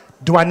unto you.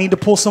 Do I need to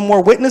pull some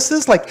more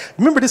witnesses? Like,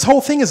 remember, this whole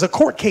thing is a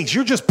court case.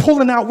 You're just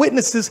pulling out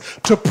witnesses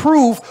to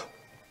prove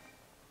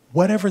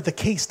whatever the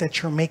case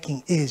that you're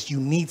making is. You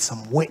need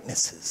some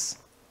witnesses.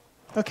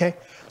 Okay,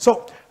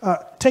 so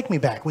take me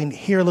back. We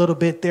here a little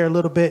bit, there a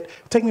little bit.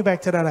 Take me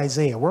back to that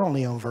Isaiah. We're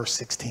only on verse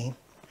 16.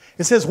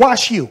 It says,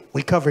 wash you.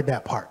 We covered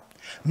that part.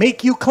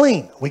 Make you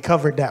clean. We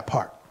covered that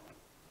part.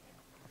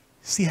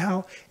 See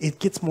how it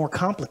gets more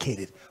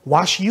complicated.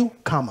 Wash you,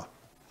 comma,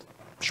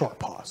 short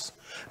pause.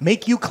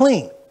 Make you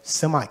clean,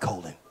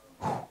 semicolon.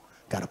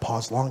 Got to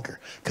pause longer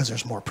because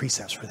there's more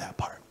precepts for that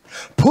part.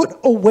 Put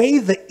away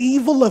the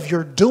evil of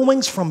your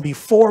doings from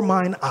before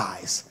mine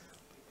eyes.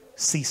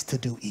 Cease to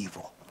do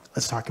evil.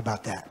 Let's talk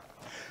about that.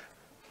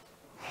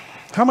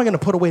 How am I going to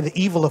put away the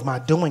evil of my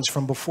doings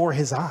from before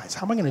his eyes?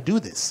 How am I going to do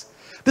this?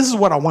 This is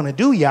what I want to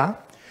do, Yah.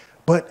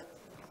 But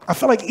I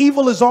feel like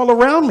evil is all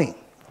around me.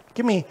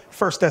 Give me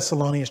 1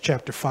 Thessalonians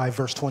chapter 5,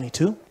 verse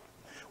 22.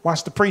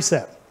 Watch the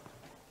precept.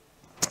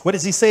 What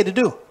does he say to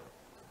do?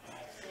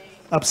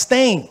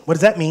 Abstain. What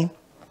does that mean?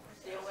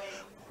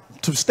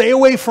 To stay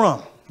away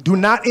from. Do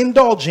not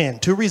indulge in.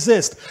 To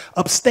resist.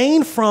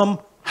 Abstain from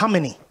how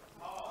many?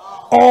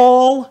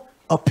 All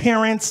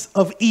appearance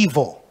of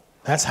evil.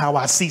 That's how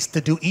I cease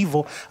to do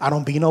evil. I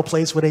don't be no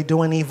place where they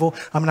doing evil.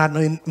 I'm not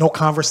in no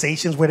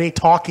conversations where they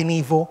talking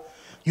evil.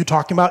 You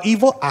talking about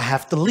evil? I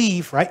have to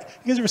leave, right?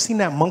 You guys ever seen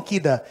that monkey,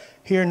 the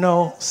hear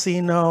no,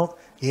 see no?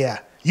 Yeah.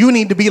 You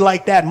need to be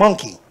like that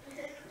monkey.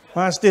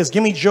 Watch this.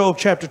 Give me Job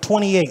chapter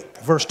 28,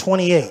 verse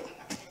 28.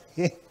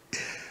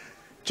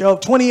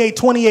 Job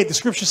 28:28, the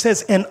scripture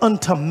says, and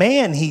unto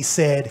man he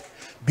said,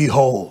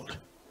 behold,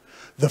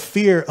 the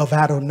fear of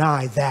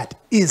Adonai, that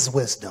is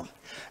wisdom.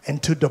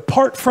 And to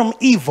depart from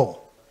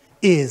evil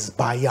is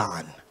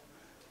bayan.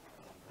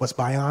 What's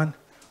bayan?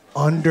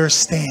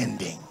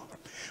 Understanding.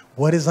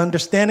 What is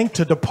understanding?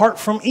 To depart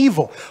from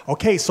evil.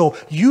 Okay, so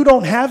you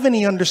don't have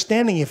any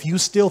understanding if you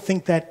still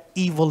think that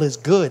evil is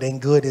good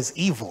and good is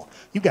evil.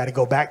 You got to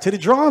go back to the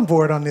drawing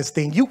board on this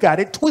thing. You got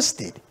it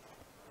twisted.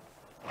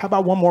 How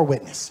about one more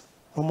witness?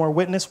 One more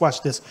witness.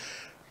 Watch this.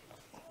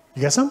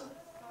 You got some?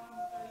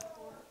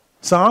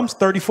 Psalms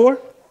 34.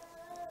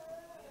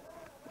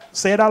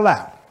 Say it out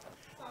loud.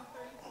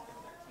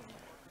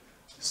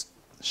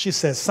 She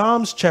says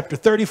Psalms chapter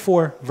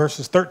 34,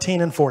 verses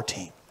 13 and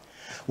 14.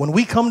 When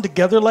we come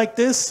together like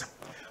this,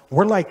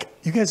 we're like,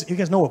 you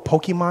guys know what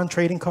Pokemon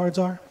trading cards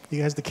are?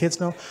 You guys, the kids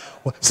know?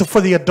 So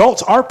for the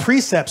adults, our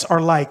precepts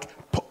are like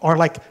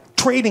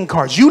trading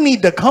cards. You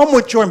need to come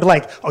with your and be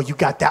like, oh, you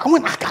got that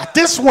one? I got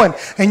this one.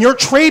 And you're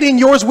trading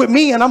yours with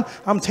me. And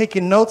I'm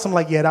taking notes. I'm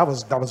like, yeah, that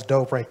was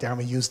dope right there. I'm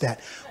going to use that.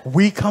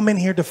 We come in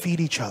here to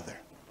feed each other.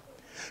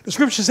 The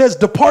scripture says,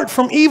 depart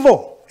from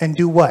evil and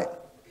do what?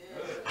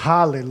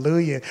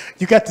 Hallelujah.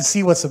 You got to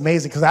see what's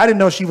amazing because I didn't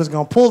know she was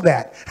going to pull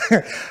that.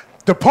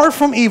 Depart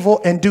from evil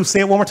and do,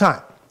 say it one more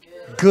time.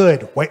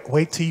 Good.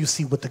 Wait till you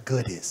see what the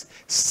good is.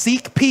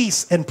 Seek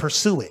peace and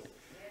pursue it.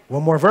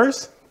 One more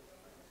verse.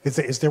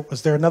 Is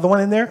there another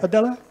one in there,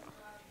 Adela?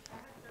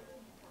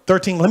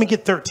 13. Let me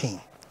get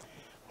 13.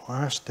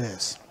 Watch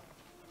this.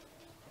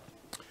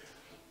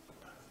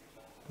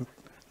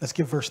 Let's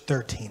get verse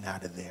 13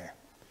 out of there.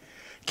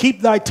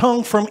 Keep thy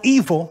tongue from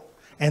evil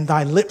and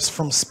thy lips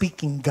from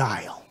speaking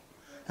guile.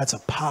 That's a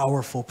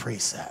powerful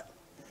precept.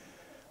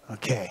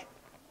 Okay.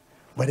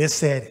 But it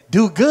said,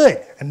 do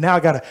good. And now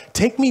I got to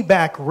take me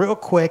back real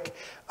quick.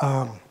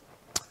 No,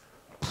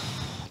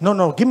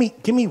 give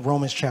me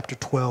Romans chapter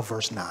 12,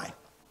 verse 9.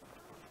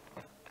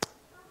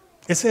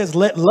 It says,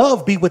 let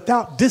love be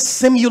without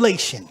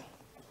dissimulation.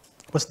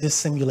 What's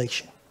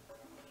dissimulation?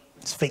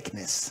 It's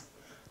fakeness.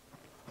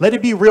 Let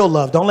it be real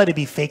love. Don't let it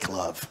be fake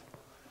love.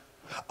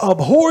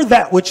 Abhor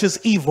that which is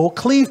evil.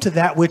 Cleave to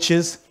that which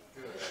is.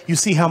 You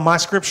see how my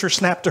scripture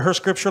snapped to her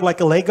scripture like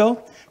a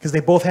Lego? Because they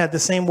both had the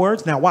same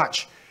words. Now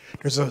watch.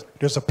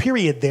 There's a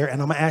period there,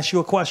 and I'm going to ask you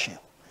a question.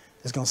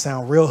 It's going to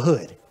sound real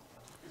hood.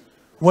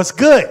 What's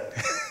good?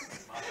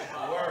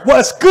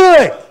 What's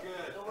good?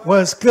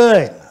 What's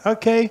good?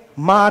 Okay.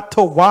 Ma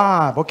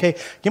tawab. Okay.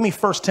 Give me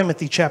 1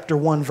 Timothy chapter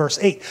 1, verse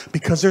 8.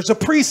 Because there's a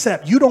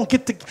precept. You don't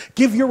get to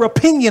give your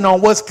opinion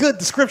on what's good.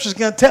 The scripture is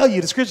going to tell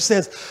you. The scripture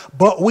says,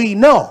 but we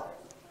know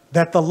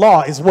that the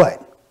law is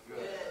what?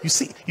 You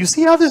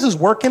see how this is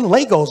working?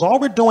 Legos. All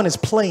we're doing is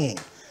playing.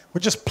 We're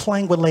just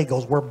playing with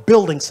Legos. We're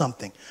building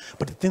something.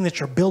 But the thing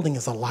that you're building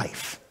is a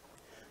life.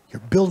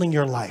 You're building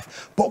your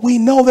life. But we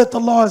know that the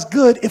law is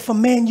good if a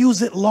man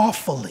use it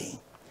lawfully.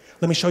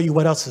 Let me show you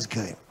what else is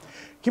good.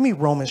 Give me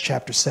Romans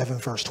chapter 7,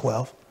 verse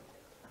 12.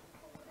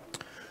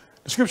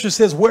 The scripture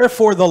says,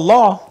 wherefore the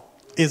law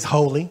is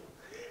holy,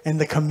 and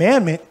the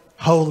commandment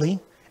holy,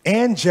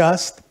 and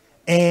just,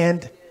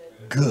 and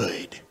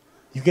good.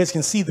 You guys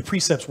can see the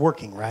precepts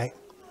working, right?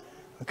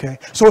 Okay.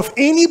 So if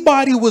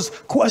anybody was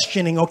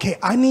questioning, okay,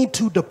 I need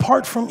to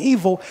depart from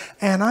evil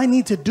and I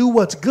need to do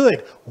what's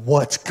good.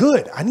 What's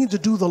good? I need to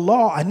do the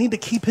law. I need to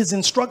keep his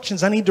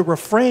instructions. I need to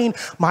refrain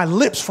my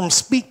lips from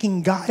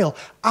speaking guile.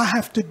 I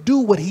have to do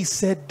what he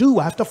said do.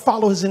 I have to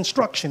follow his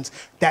instructions.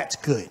 That's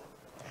good.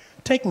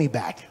 Take me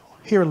back.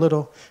 Here a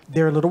little,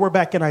 there a little. We're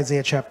back in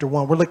Isaiah chapter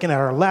 1. We're looking at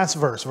our last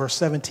verse, verse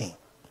 17.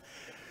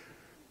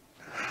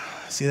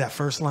 See that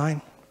first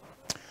line?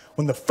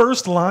 When the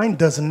first line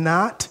does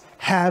not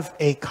have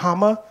a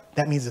comma,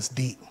 that means it's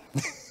deep.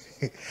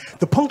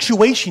 The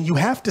punctuation, you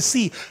have to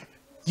see,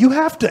 you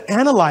have to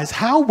analyze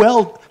how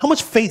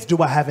much faith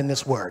do I have in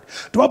this word?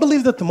 Do I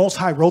believe that the Most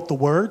High wrote the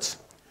words?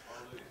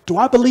 Do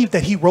I believe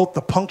that he wrote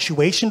the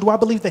punctuation? Do I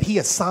believe that he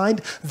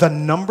assigned the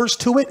numbers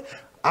to it?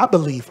 I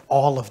believe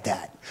all of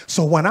that.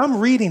 So when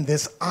I'm reading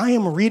this, I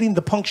am reading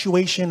the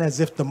punctuation as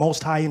if the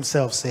Most High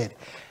himself said,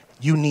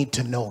 you need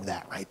to know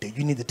that right there.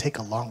 You need to take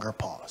a longer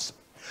pause.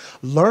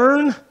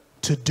 Learn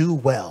to do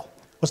well.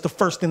 What's the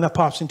first thing that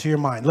pops into your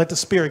mind? Let the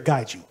Spirit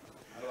guide you.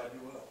 How do I do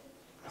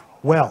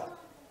well?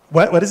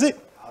 Well. What is it?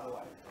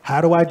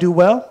 How do I do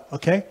well?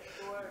 Okay.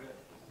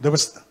 There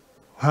was,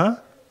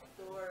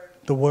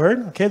 The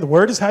word. Okay. The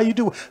word is how you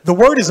do. The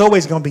word is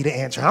always going to be the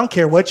answer. I don't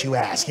care what you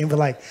ask. You can be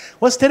like,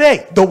 what's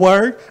today? The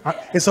word.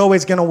 It's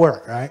always going to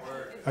work, right?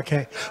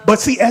 Okay. But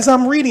see, as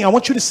I'm reading, I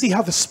want you to see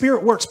how the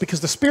Spirit works, because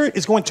the Spirit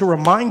is going to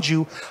remind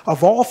you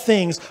of all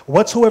things.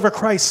 Whatsoever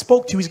Christ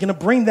spoke to, he's going to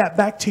bring that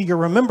back to your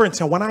remembrance.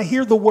 And when I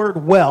hear the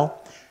word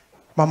well,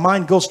 my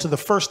mind goes to the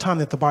first time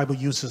that the Bible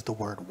uses the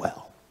word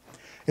well.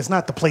 It's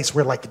not the place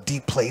where like a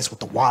deep place with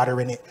the water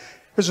in it.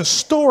 There's a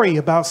story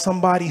about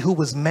somebody who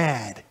was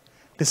mad.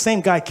 The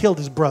same guy killed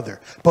his brother.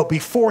 But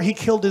before he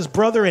killed his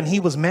brother and he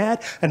was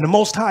mad, and the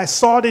Most High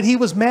saw that he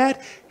was mad,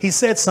 he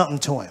said something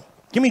to him.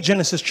 Give me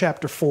Genesis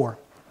chapter 4,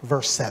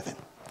 verse 7.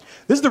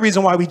 This is the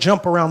reason why we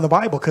jump around the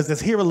Bible, because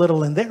it's here a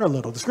little and there a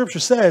little. The scripture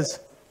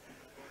says,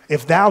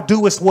 if thou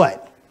doest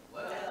what?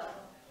 Well.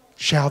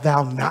 Shall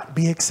thou not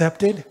be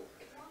accepted?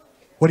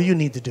 What do you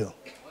need to do?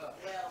 Well.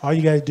 All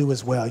you got to do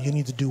is well. You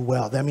need to do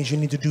well. That means you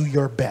need to do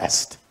your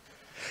best.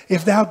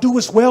 If thou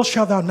doest well,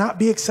 shall thou not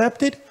be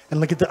accepted? And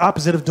look at the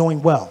opposite of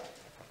doing well.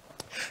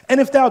 And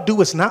if thou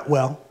doest not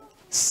well,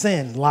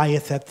 sin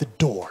lieth at the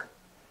door.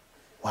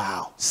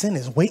 Wow. Sin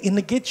is waiting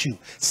to get you.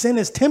 Sin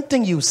is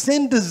tempting you.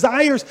 Sin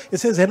desires. It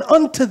says, and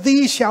unto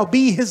thee shall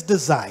be his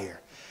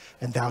desire,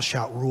 and thou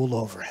shalt rule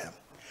over him.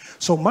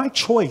 So my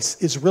choice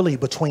is really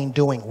between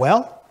doing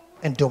well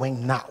and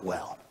doing not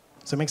well.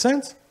 Does that make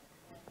sense?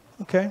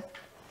 Okay.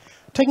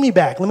 Take me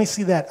back. Let me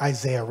see that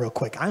Isaiah real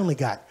quick. I only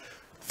got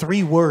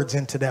 3 words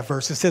into that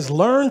verse. It says,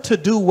 learn to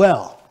do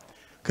well.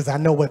 Because I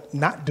know what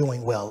not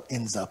doing well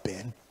ends up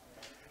in.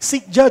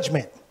 Seek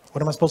judgment.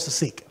 What am I supposed to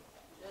seek?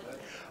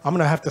 I'm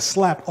going to have to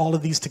slap all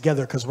of these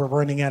together because we're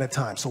running out of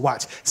time. So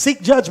watch.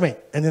 Seek judgment.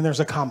 And then there's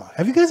a comma.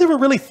 Have you guys ever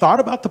really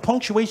thought about the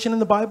punctuation in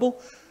the Bible?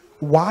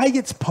 Why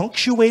it's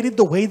punctuated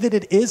the way that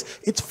it is?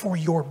 It's for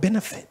your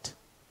benefit.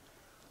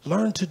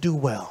 Learn to do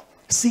well.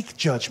 Seek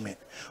judgment.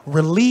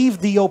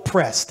 Relieve the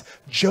oppressed.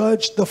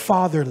 Judge the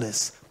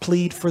fatherless.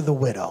 Plead for the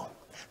widow.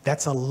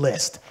 That's a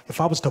list.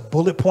 If I was to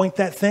bullet point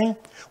that thing,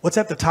 what's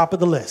at the top of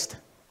the list?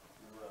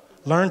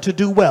 Learn to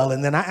do well.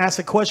 And then I ask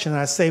a question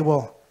and I say,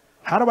 well,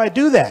 how do I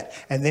do that?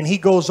 And then he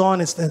goes on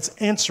and starts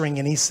answering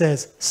and he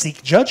says,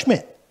 seek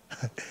judgment.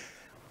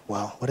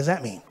 Well, what does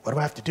that mean? What do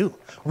I have to do?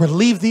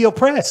 Relieve the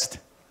oppressed.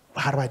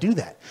 How do I do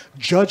that?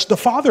 Judge the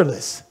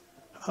fatherless.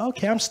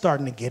 Okay, I'm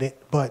starting to get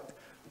it. But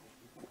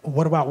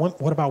what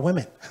about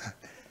women?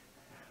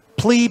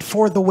 Plead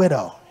for the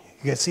widow.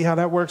 You guys see how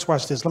that works?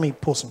 Watch this. Let me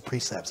pull some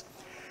precepts.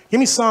 Give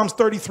me Psalms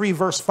 33,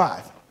 verse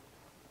 5.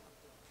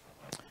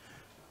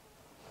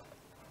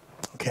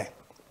 Okay.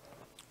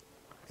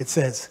 It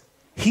says,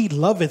 he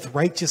loveth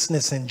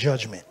righteousness and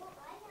judgment.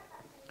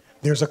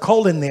 There's a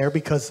colon there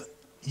because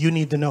you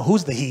need to know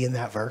who's the he in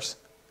that verse.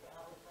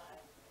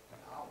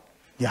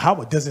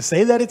 Yahawah. Does it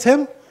say that it's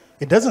him?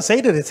 It doesn't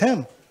say that it's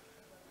him.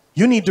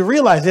 You need to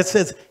realize it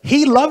says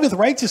he loveth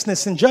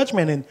righteousness and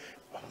judgment. And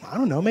I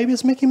don't know, maybe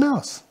it's Mickey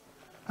Mouse.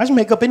 I just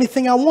make up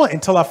anything I want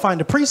until I find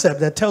a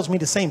precept that tells me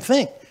the same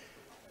thing.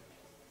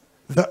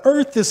 The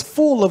earth is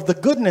full of the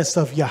goodness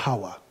of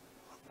Yahawah.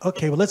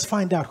 Okay, well, let's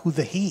find out who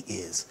the he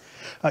is.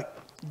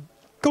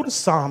 Go to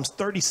Psalms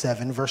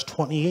 37, verse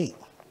 28.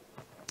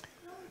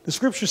 The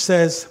scripture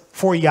says,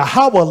 for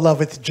Yahawah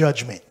loveth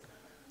judgment.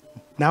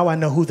 Now I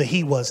know who the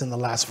he was in the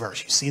last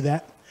verse. You see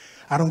that?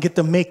 I don't get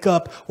to make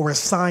up or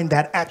assign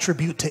that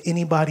attribute to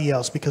anybody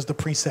else because the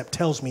precept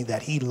tells me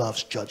that he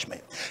loves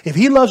judgment. If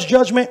he loves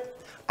judgment,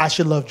 I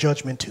should love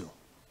judgment too.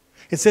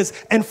 It says,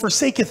 and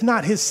forsaketh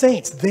not his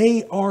saints.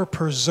 They are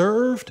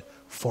preserved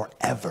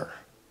forever.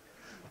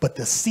 But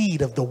the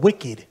seed of the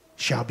wicked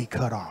shall be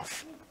cut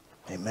off.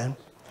 Amen.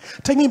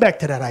 Take me back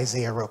to that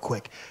Isaiah real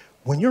quick.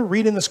 When you're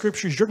reading the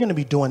scriptures, you're going to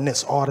be doing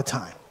this all the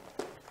time.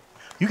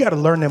 You got to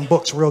learn them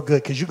books real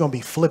good because you're going to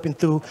be flipping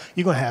through.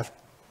 You're going to have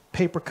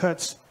paper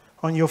cuts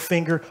on your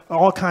finger,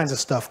 all kinds of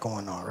stuff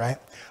going on, right?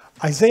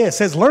 Isaiah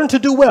says, learn to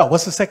do well.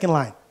 What's the second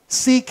line?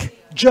 Seek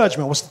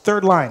judgment. What's the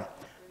third line?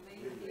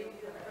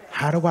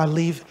 How do I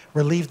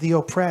relieve the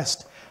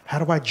oppressed? How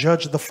do I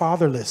judge the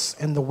fatherless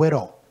and the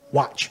widow?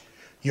 Watch.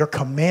 You're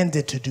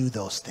commanded to do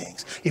those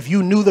things. If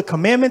you knew the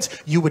commandments,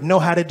 you would know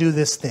how to do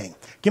this thing.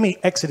 Give me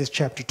Exodus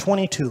chapter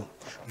 22,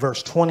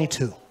 verse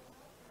 22.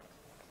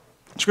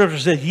 Scripture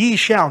says, ye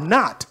shall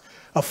not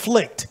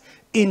afflict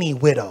any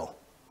widow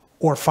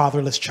or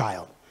fatherless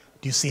child.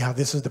 Do you see how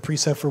this is the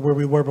precept for where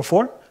we were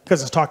before?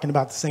 Because it's talking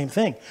about the same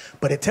thing.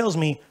 But it tells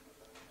me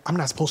I'm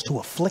not supposed to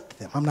afflict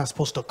them. I'm not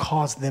supposed to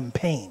cause them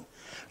pain.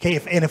 Okay,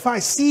 if I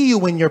see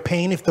you in your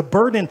pain, if the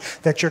burden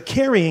that you're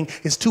carrying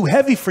is too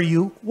heavy for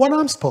you, what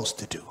I'm supposed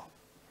to do?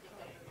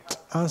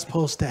 I'm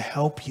supposed to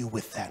help you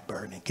with that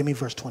burden. Give me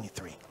verse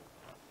 23.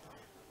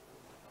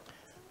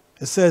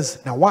 It says,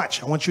 now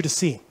watch, I want you to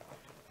see.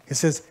 It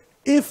says,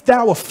 if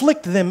thou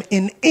afflict them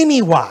in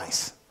any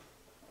wise,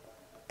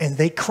 and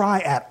they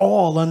cry at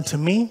all unto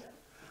me,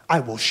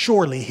 I will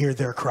surely hear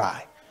their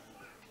cry.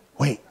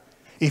 Wait,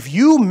 if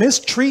you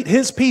mistreat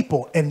his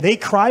people and they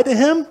cry to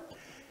him,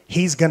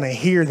 he's going to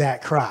hear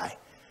that cry.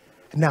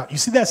 Now, you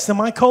see that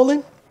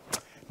semicolon?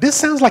 This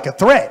sounds like a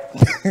threat.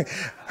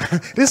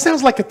 This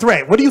sounds like a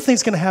threat. What do you think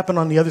is going to happen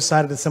on the other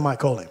side of the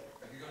semicolon?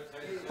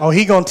 Oh,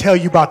 he's going to tell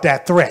you about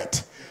that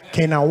threat.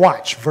 Okay, now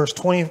watch. Verse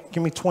 20,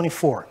 give me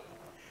 24.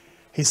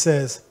 He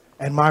says,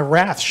 and my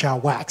wrath shall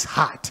wax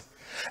hot,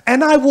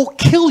 and I will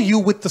kill you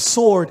with the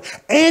sword,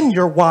 and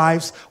your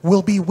wives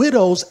will be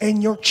widows,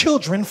 and your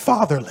children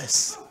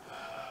fatherless.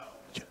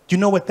 Do you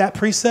know what that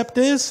precept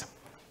is?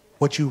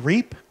 What you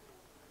reap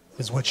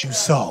is what you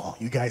sow.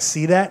 You guys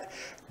see that?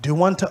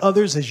 Do unto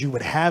others as you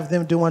would have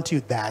them do unto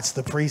you. That's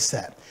the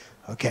precept.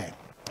 Okay.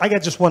 I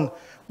got just one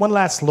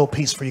last little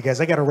piece for you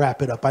guys. I got to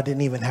wrap it up. I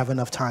didn't even have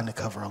enough time to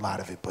cover a lot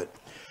of it, but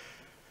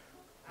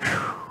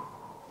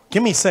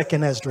give me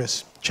 2nd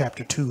Esdras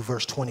chapter 2,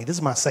 verse 20. This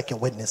is my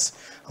second witness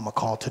I'm going to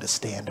call to the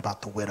stand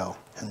about the widow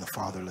and the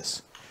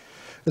fatherless.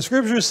 The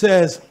scripture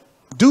says,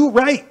 do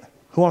right.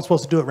 Who I'm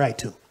supposed to do it right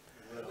to?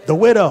 The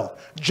widow.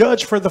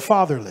 Judge for the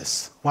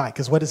fatherless. Why?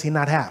 Because what does he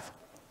not have?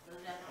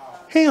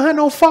 He ain't had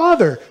no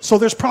father. So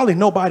there's probably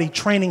nobody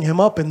training him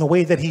up in the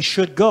way that he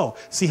should go.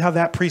 See how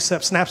that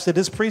precept snaps to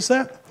this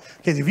precept?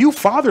 Because if you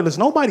fatherless,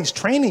 nobody's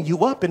training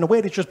you up in the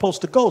way that you're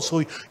supposed to go.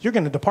 So you're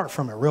going to depart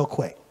from it real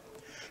quick.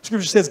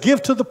 Scripture says,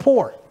 give to the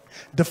poor,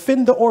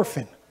 defend the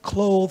orphan,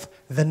 clothe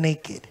the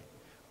naked.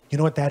 You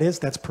know what that is?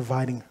 That's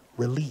providing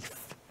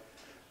relief.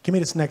 Give me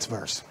this next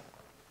verse.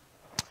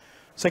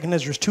 2nd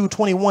Esdras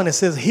 2:21, it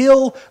says,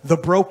 heal the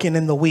broken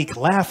and the weak.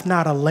 Laugh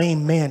not a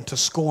lame man to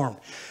scorn.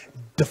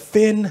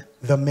 Defend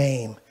the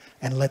maimed,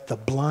 and let the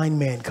blind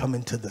man come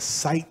into the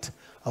sight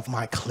of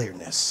my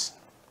clearness.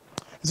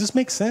 Does this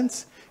make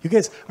sense? You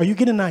guys, are you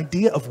getting an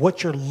idea of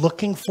what you're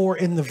looking for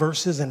in the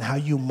verses and how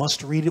you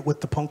must read it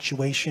with the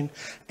punctuation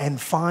and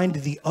find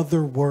the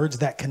other words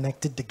that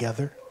connected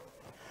together?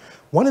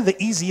 One of the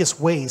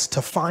easiest ways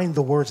to find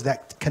the words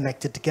that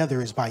connected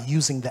together is by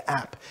using the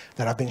app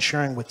that I've been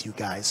sharing with you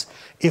guys.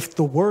 If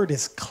the word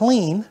is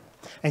clean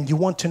and you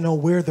want to know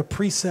where the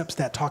precepts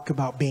that talk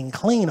about being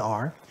clean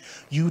are,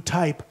 you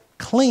type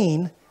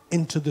clean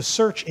into the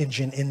search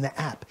engine in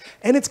the app,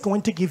 and it's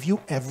going to give you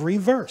every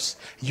verse.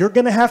 You're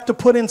going to have to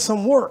put in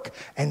some work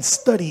and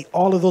study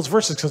all of those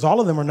verses, because all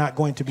of them are not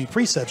going to be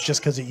precepts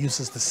just because it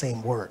uses the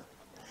same word.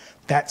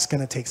 That's going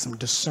to take some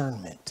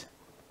discernment.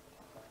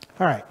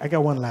 All right, I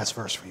got one last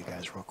verse for you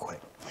guys real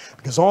quick,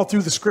 because all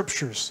through the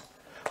scriptures,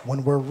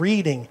 when we're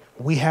reading,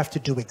 we have to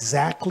do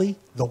exactly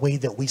the way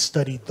that we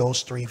studied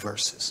those 3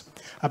 verses.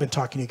 I've been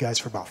talking to you guys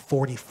for about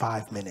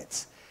 45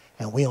 minutes,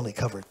 and we only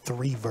covered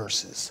 3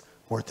 verses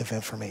worth of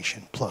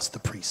information plus the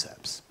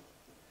precepts.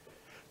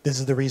 This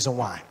is the reason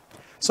why.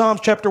 Psalms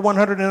chapter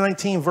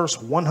 119,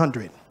 verse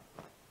 100.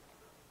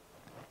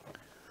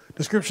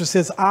 The scripture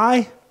says,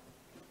 what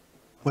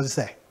does it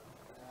say?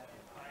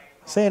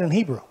 Say it in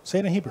Hebrew. Say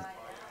it in Hebrew.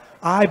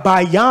 I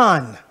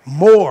bayan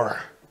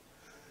more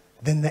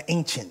than the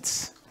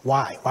ancients.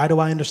 Why? Why do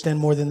I understand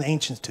more than the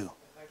ancients do?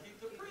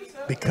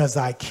 Because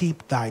I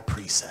keep thy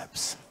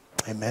precepts.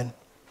 Amen.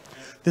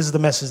 This is the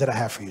message that I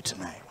have for you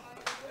tonight.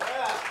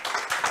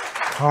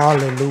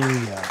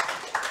 Hallelujah.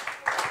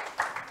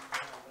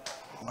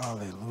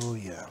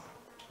 Hallelujah.